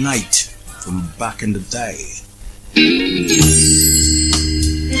Jean Knight from back in the day.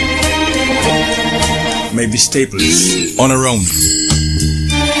 Maybe Staples on her own.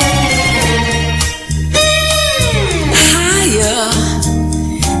 Higher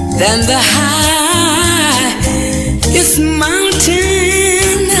than the highest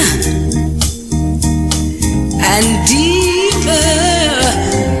mountain, and deeper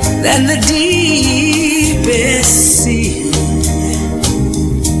than the deepest sea.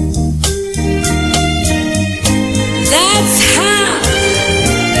 That's how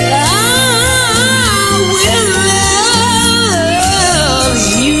I will love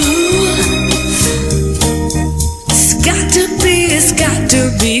you. It's got to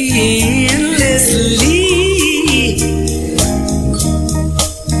be endlessly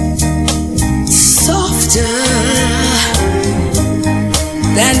softer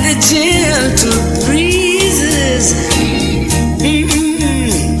than the gentle breezes,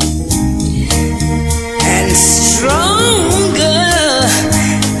 and stronger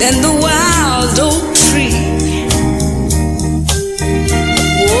than the wild oak tree.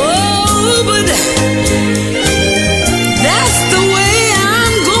 Whoa, but that's the way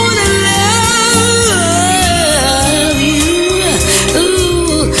I'm gonna love you.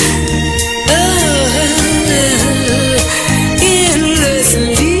 Ooh,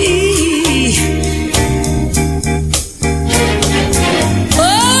 endlessly.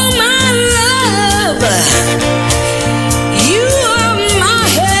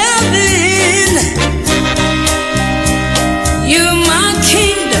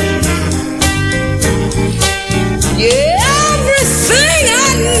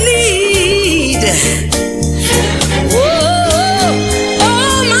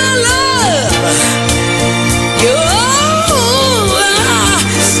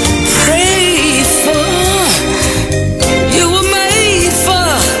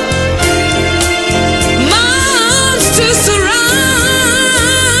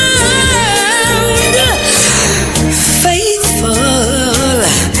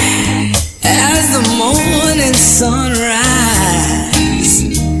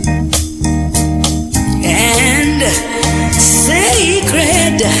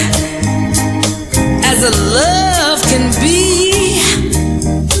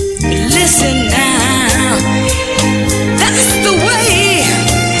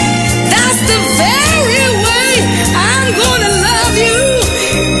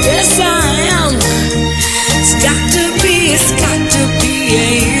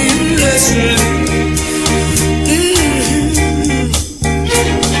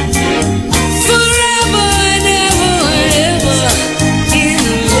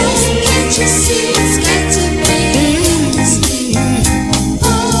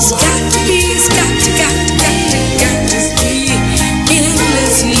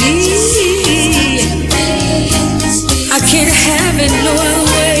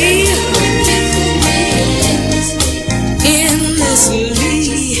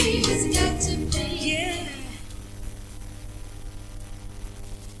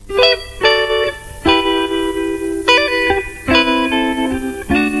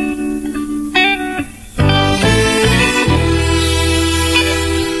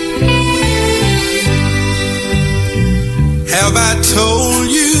 Have I told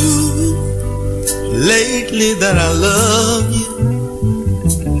you lately that I love you?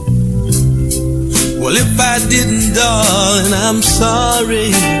 Well, if I didn't, darling, I'm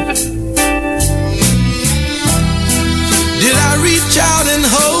sorry. Did I reach out and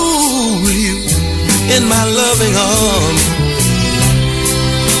hold you in my loving arms?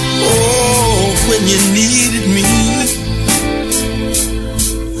 Oh, when you needed me.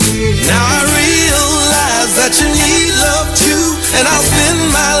 Now I realize that you need love too, and I'll spend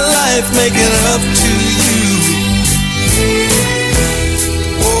my life making up to you.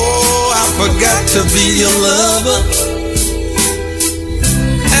 Oh, I forgot to be your lover,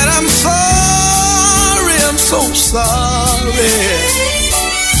 and I'm sorry, I'm so sorry.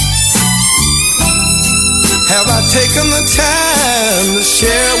 Have I taken the time to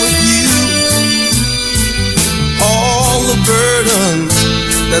share with you all the burdens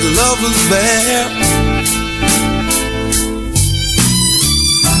that lovers bear?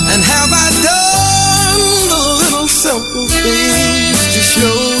 And have I done the little simple things to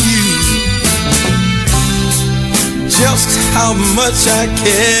show you just how much I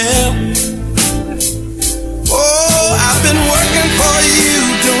care? Oh, I've been working for you,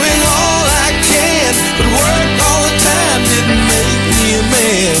 doing all I can, but work all the time didn't make me a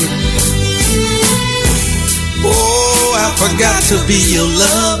man. Oh, I forgot to be your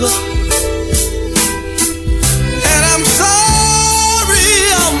lover, and I'm sorry,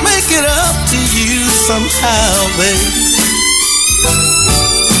 I'll make it up to you somehow, babe.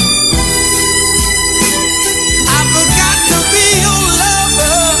 I forgot to be your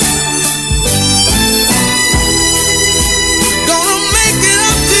lover, gonna make it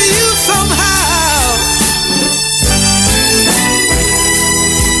up to you somehow.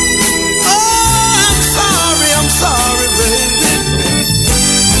 Oh, I'm sorry, baby.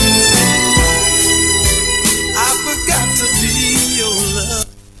 I forgot to be your love.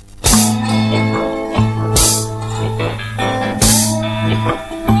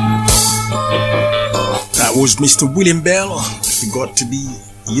 That was Mr. William Bell. Forgot to be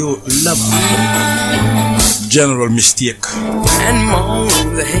your lover. General mistake.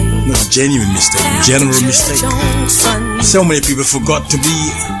 Not genuine mistake. General mistake. So many people forgot to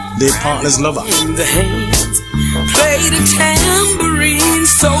be their partner's lover. Play the tambourine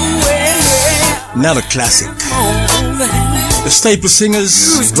so well. Now the classic. The staple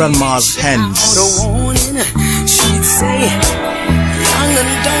singers, Grandma's Hands. She'd say, "Young'un,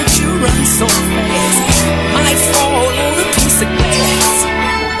 don't you run so fast. Might fall on a piece of glass.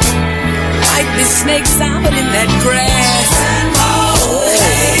 Might be snakes out in that grass."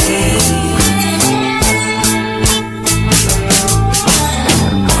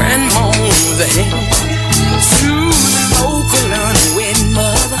 Grandma's hands to the local unwed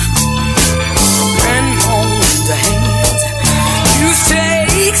mother. Grandma's hands used to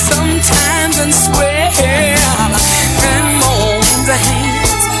ache sometimes and swear. Grandma's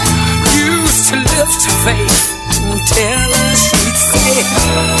hands used to lift her face and tell her, she'd say,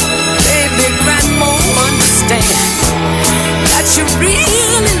 "Baby, Grandma, understand that you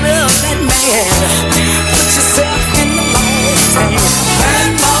really love that man. Put yourself in the Lord's hand."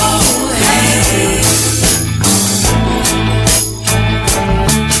 Grandma's hands.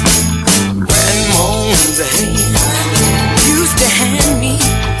 Grandma's hands used to hand me a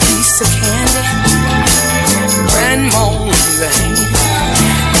piece of candy. Grandma's hands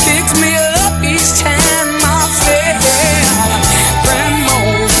picked me up each time I fell.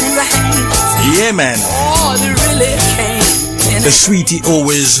 Grandma's hands. Yeah, man. Oh, they really came. The sweetie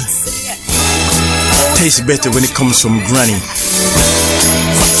always tastes better when it comes from Granny.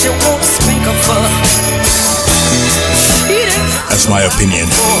 What you want to speak of her? That's my opinion.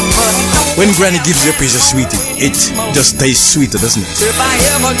 When Granny gives you a piece of sweetie, it just tastes sweeter, doesn't it? If I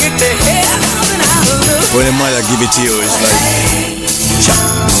ever get to heaven, I'll look. When a mother give it to you, it's like, chop.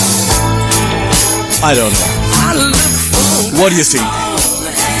 I don't know. I'll look for. What do you think?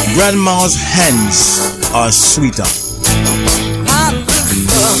 Grandma's hands are sweeter. I'll look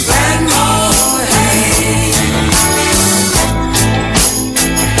for Grandma's hands.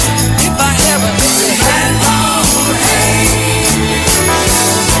 If I ever get to Grandma's hands.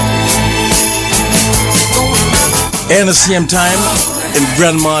 And at the same time, if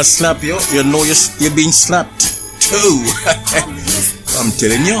Grandma slap you, you know you're being slapped too. I'm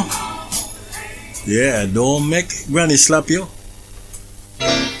telling you. Yeah, don't make Granny slap you.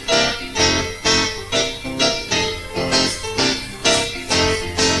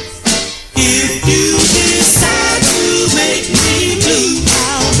 If you decide to make me blue,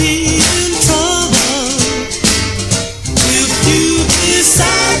 I'll be in trouble. If you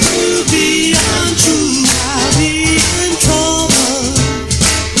decide to be untrue, I'll be in trouble.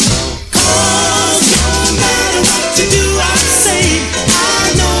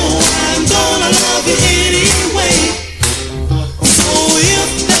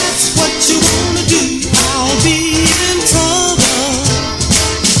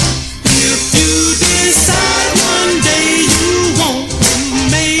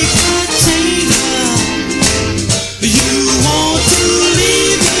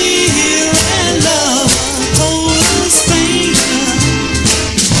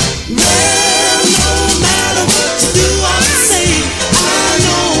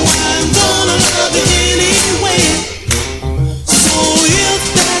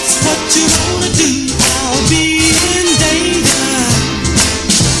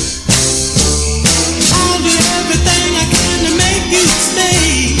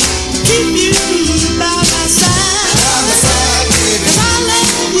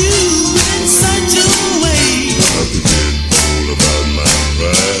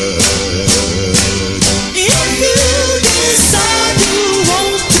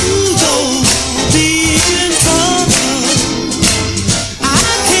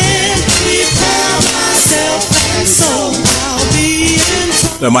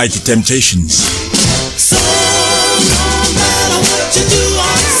 The Mighty Temptations. So no matter what you do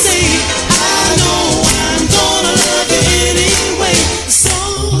or say, I know I'm gonna love you anyway. So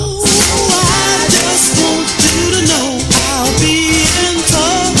I just want you to know I'll be in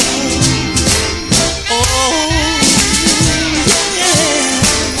trouble. Oh yeah.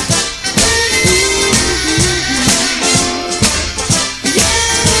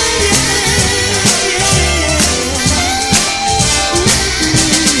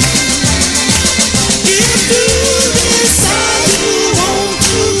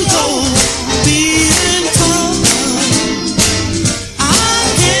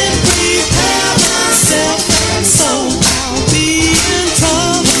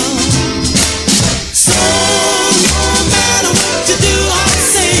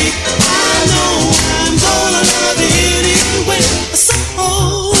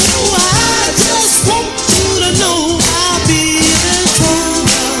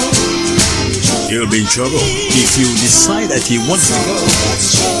 You'll be in trouble if you decide that you want to go.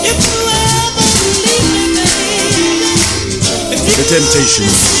 The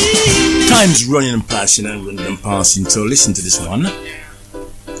Temptations. Time's running and passing and running and passing, so listen to this one.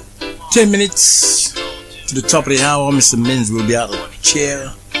 10 minutes to the top of the hour, Mr. Menz will be out of the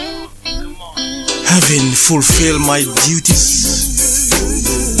chair, having fulfilled my duties.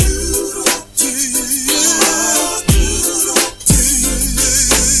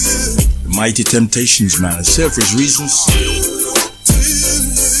 Mighty Temptations, man. Selfish reasons.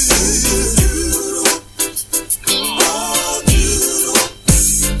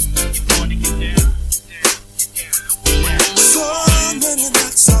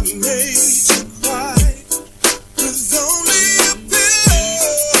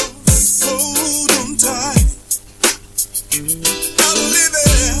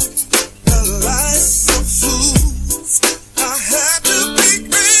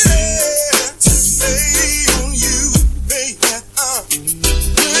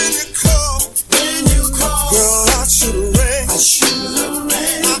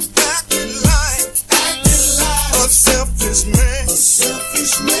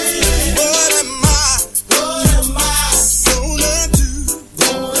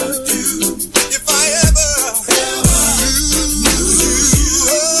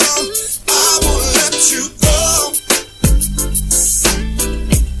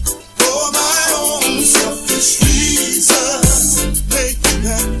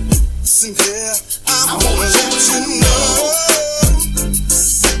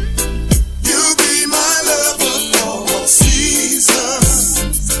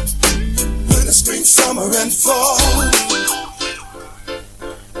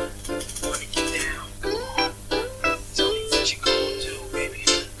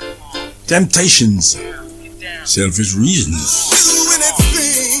 Temptations, selfish reasons.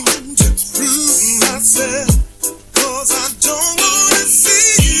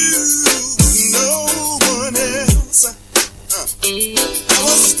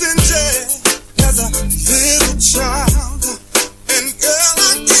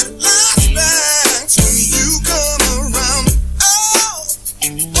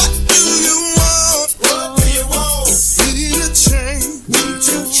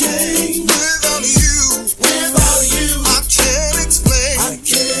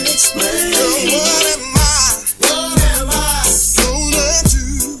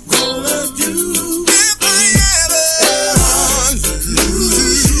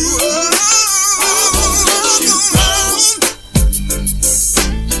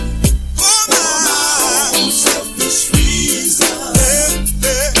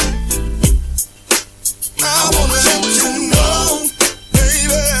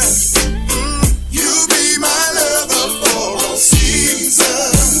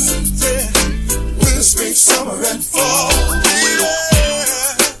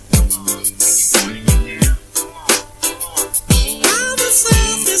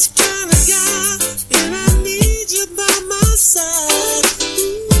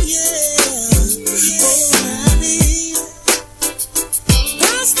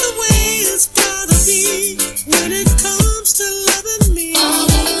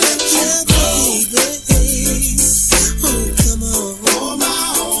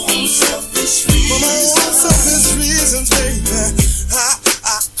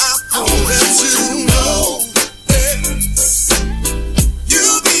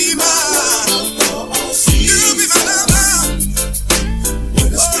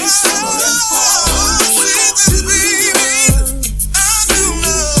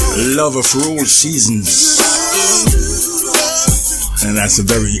 Lover for all seasons, and that's a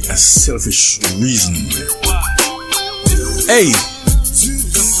very selfish reason. Hey,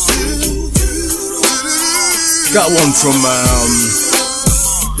 Got one from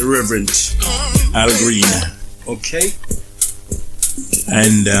the Reverend Al Green. Okay.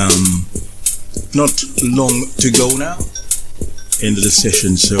 And not long to go now. End of the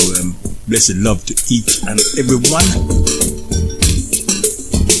session. So blessed love to each and everyone.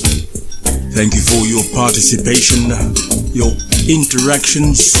 Thank you for your participation, your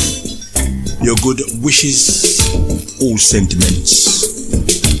interactions, your good wishes, all sentiments.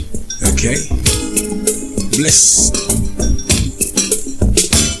 Okay? Bless.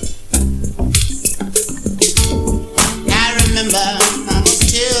 I remember Mama's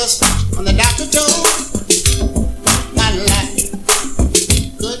tears when the doctor told my life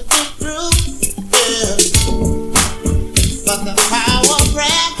could be through, yeah. But the power of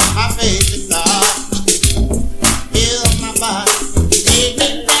prayer, my faith in God, healed my body, made me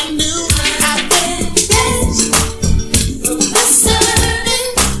brand new. I've been blessed from my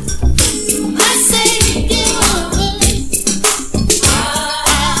serving, my Savior.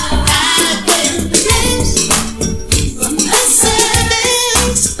 I've been blessed from my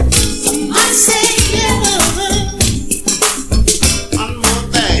servants, from my Savior. One more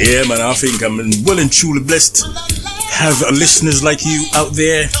thing. Yeah, man, I think I'm well and truly blessed. Have listeners like you out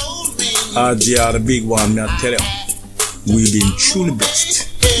there. They are the big one, man, I tell you. We've been truly blessed.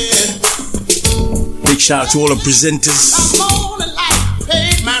 Big shout out to all the presenters. I'm on a life,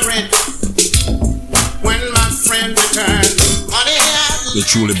 paid my rent. When my friend returned, money I We're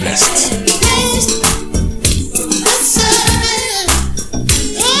truly blessed.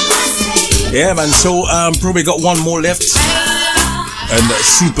 Yeah, man, so probably got one more left. And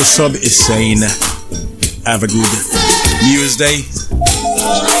Super Sub is saying, have a good New Year's Day.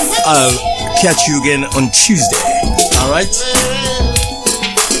 I'll catch you again on Tuesday. Alright?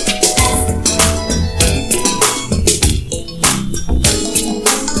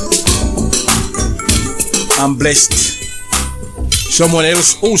 I'm blessed. Someone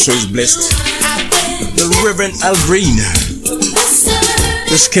else also is blessed. The Reverend Al Green.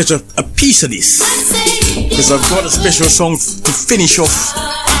 Let's catch a piece of this. Because I've got a special song to finish off.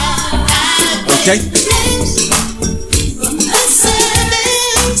 Okay?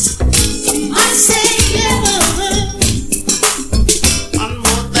 One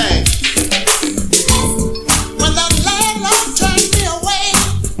more thing. When the landlord turned me away,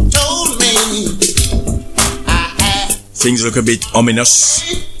 told me I had Things look a bit ominous.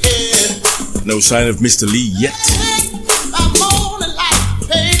 No sign of Mr. Lee yet. I'm on a life,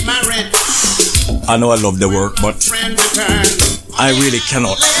 paid my rent. I know I love the work, but Friend returned. I really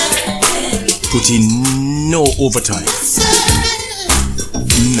cannot put in no overtime.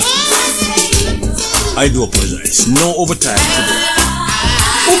 No. I do apologize. No overtime today.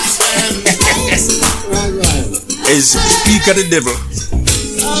 Oops. Is speak of the devil.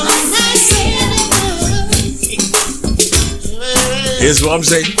 Here's what I'm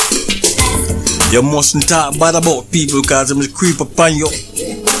saying. You mustn't talk bad about people because they must creep upon you.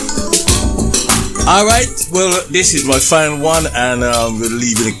 Alright, well, this is my final one, and we're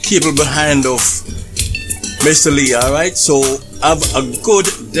leaving a cable behind of Mr. Lee, alright? So, have a good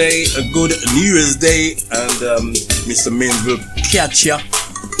day, a good New Year's Day, and Mr. Menz will catch ya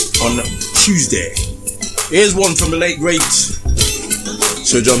on Tuesday. Here's one from the late great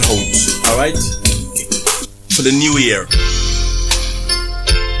Sir John Holmes, alright? For the new year.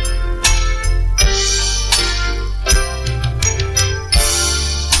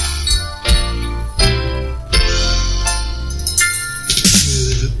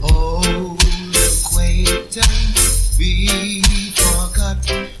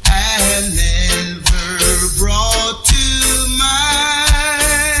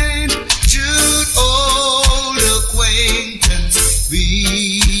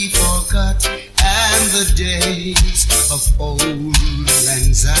 Of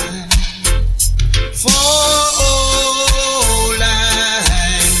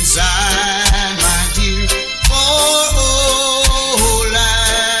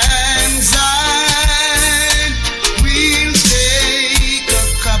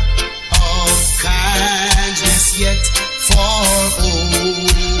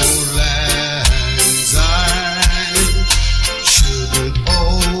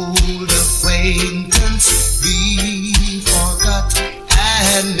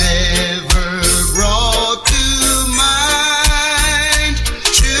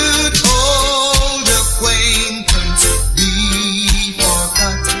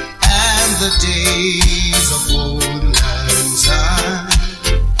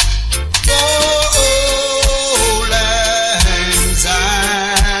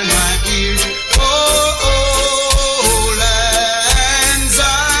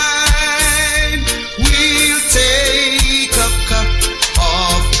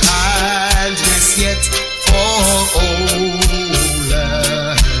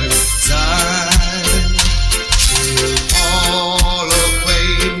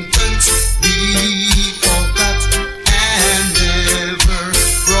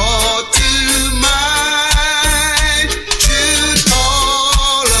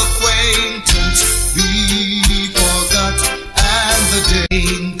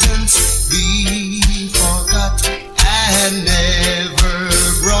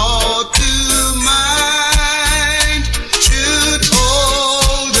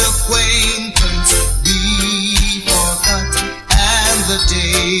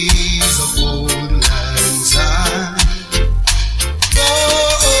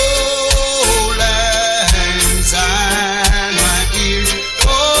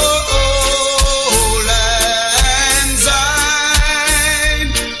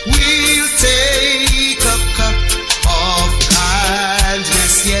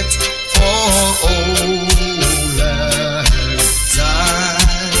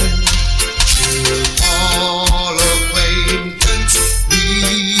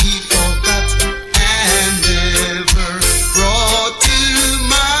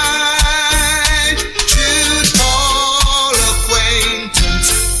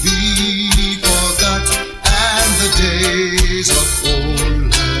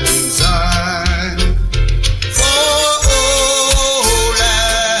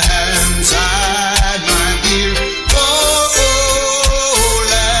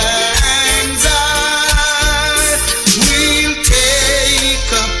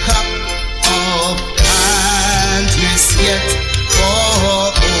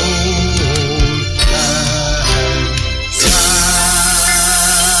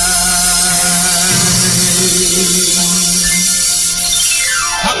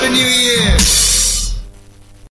Happy New Year.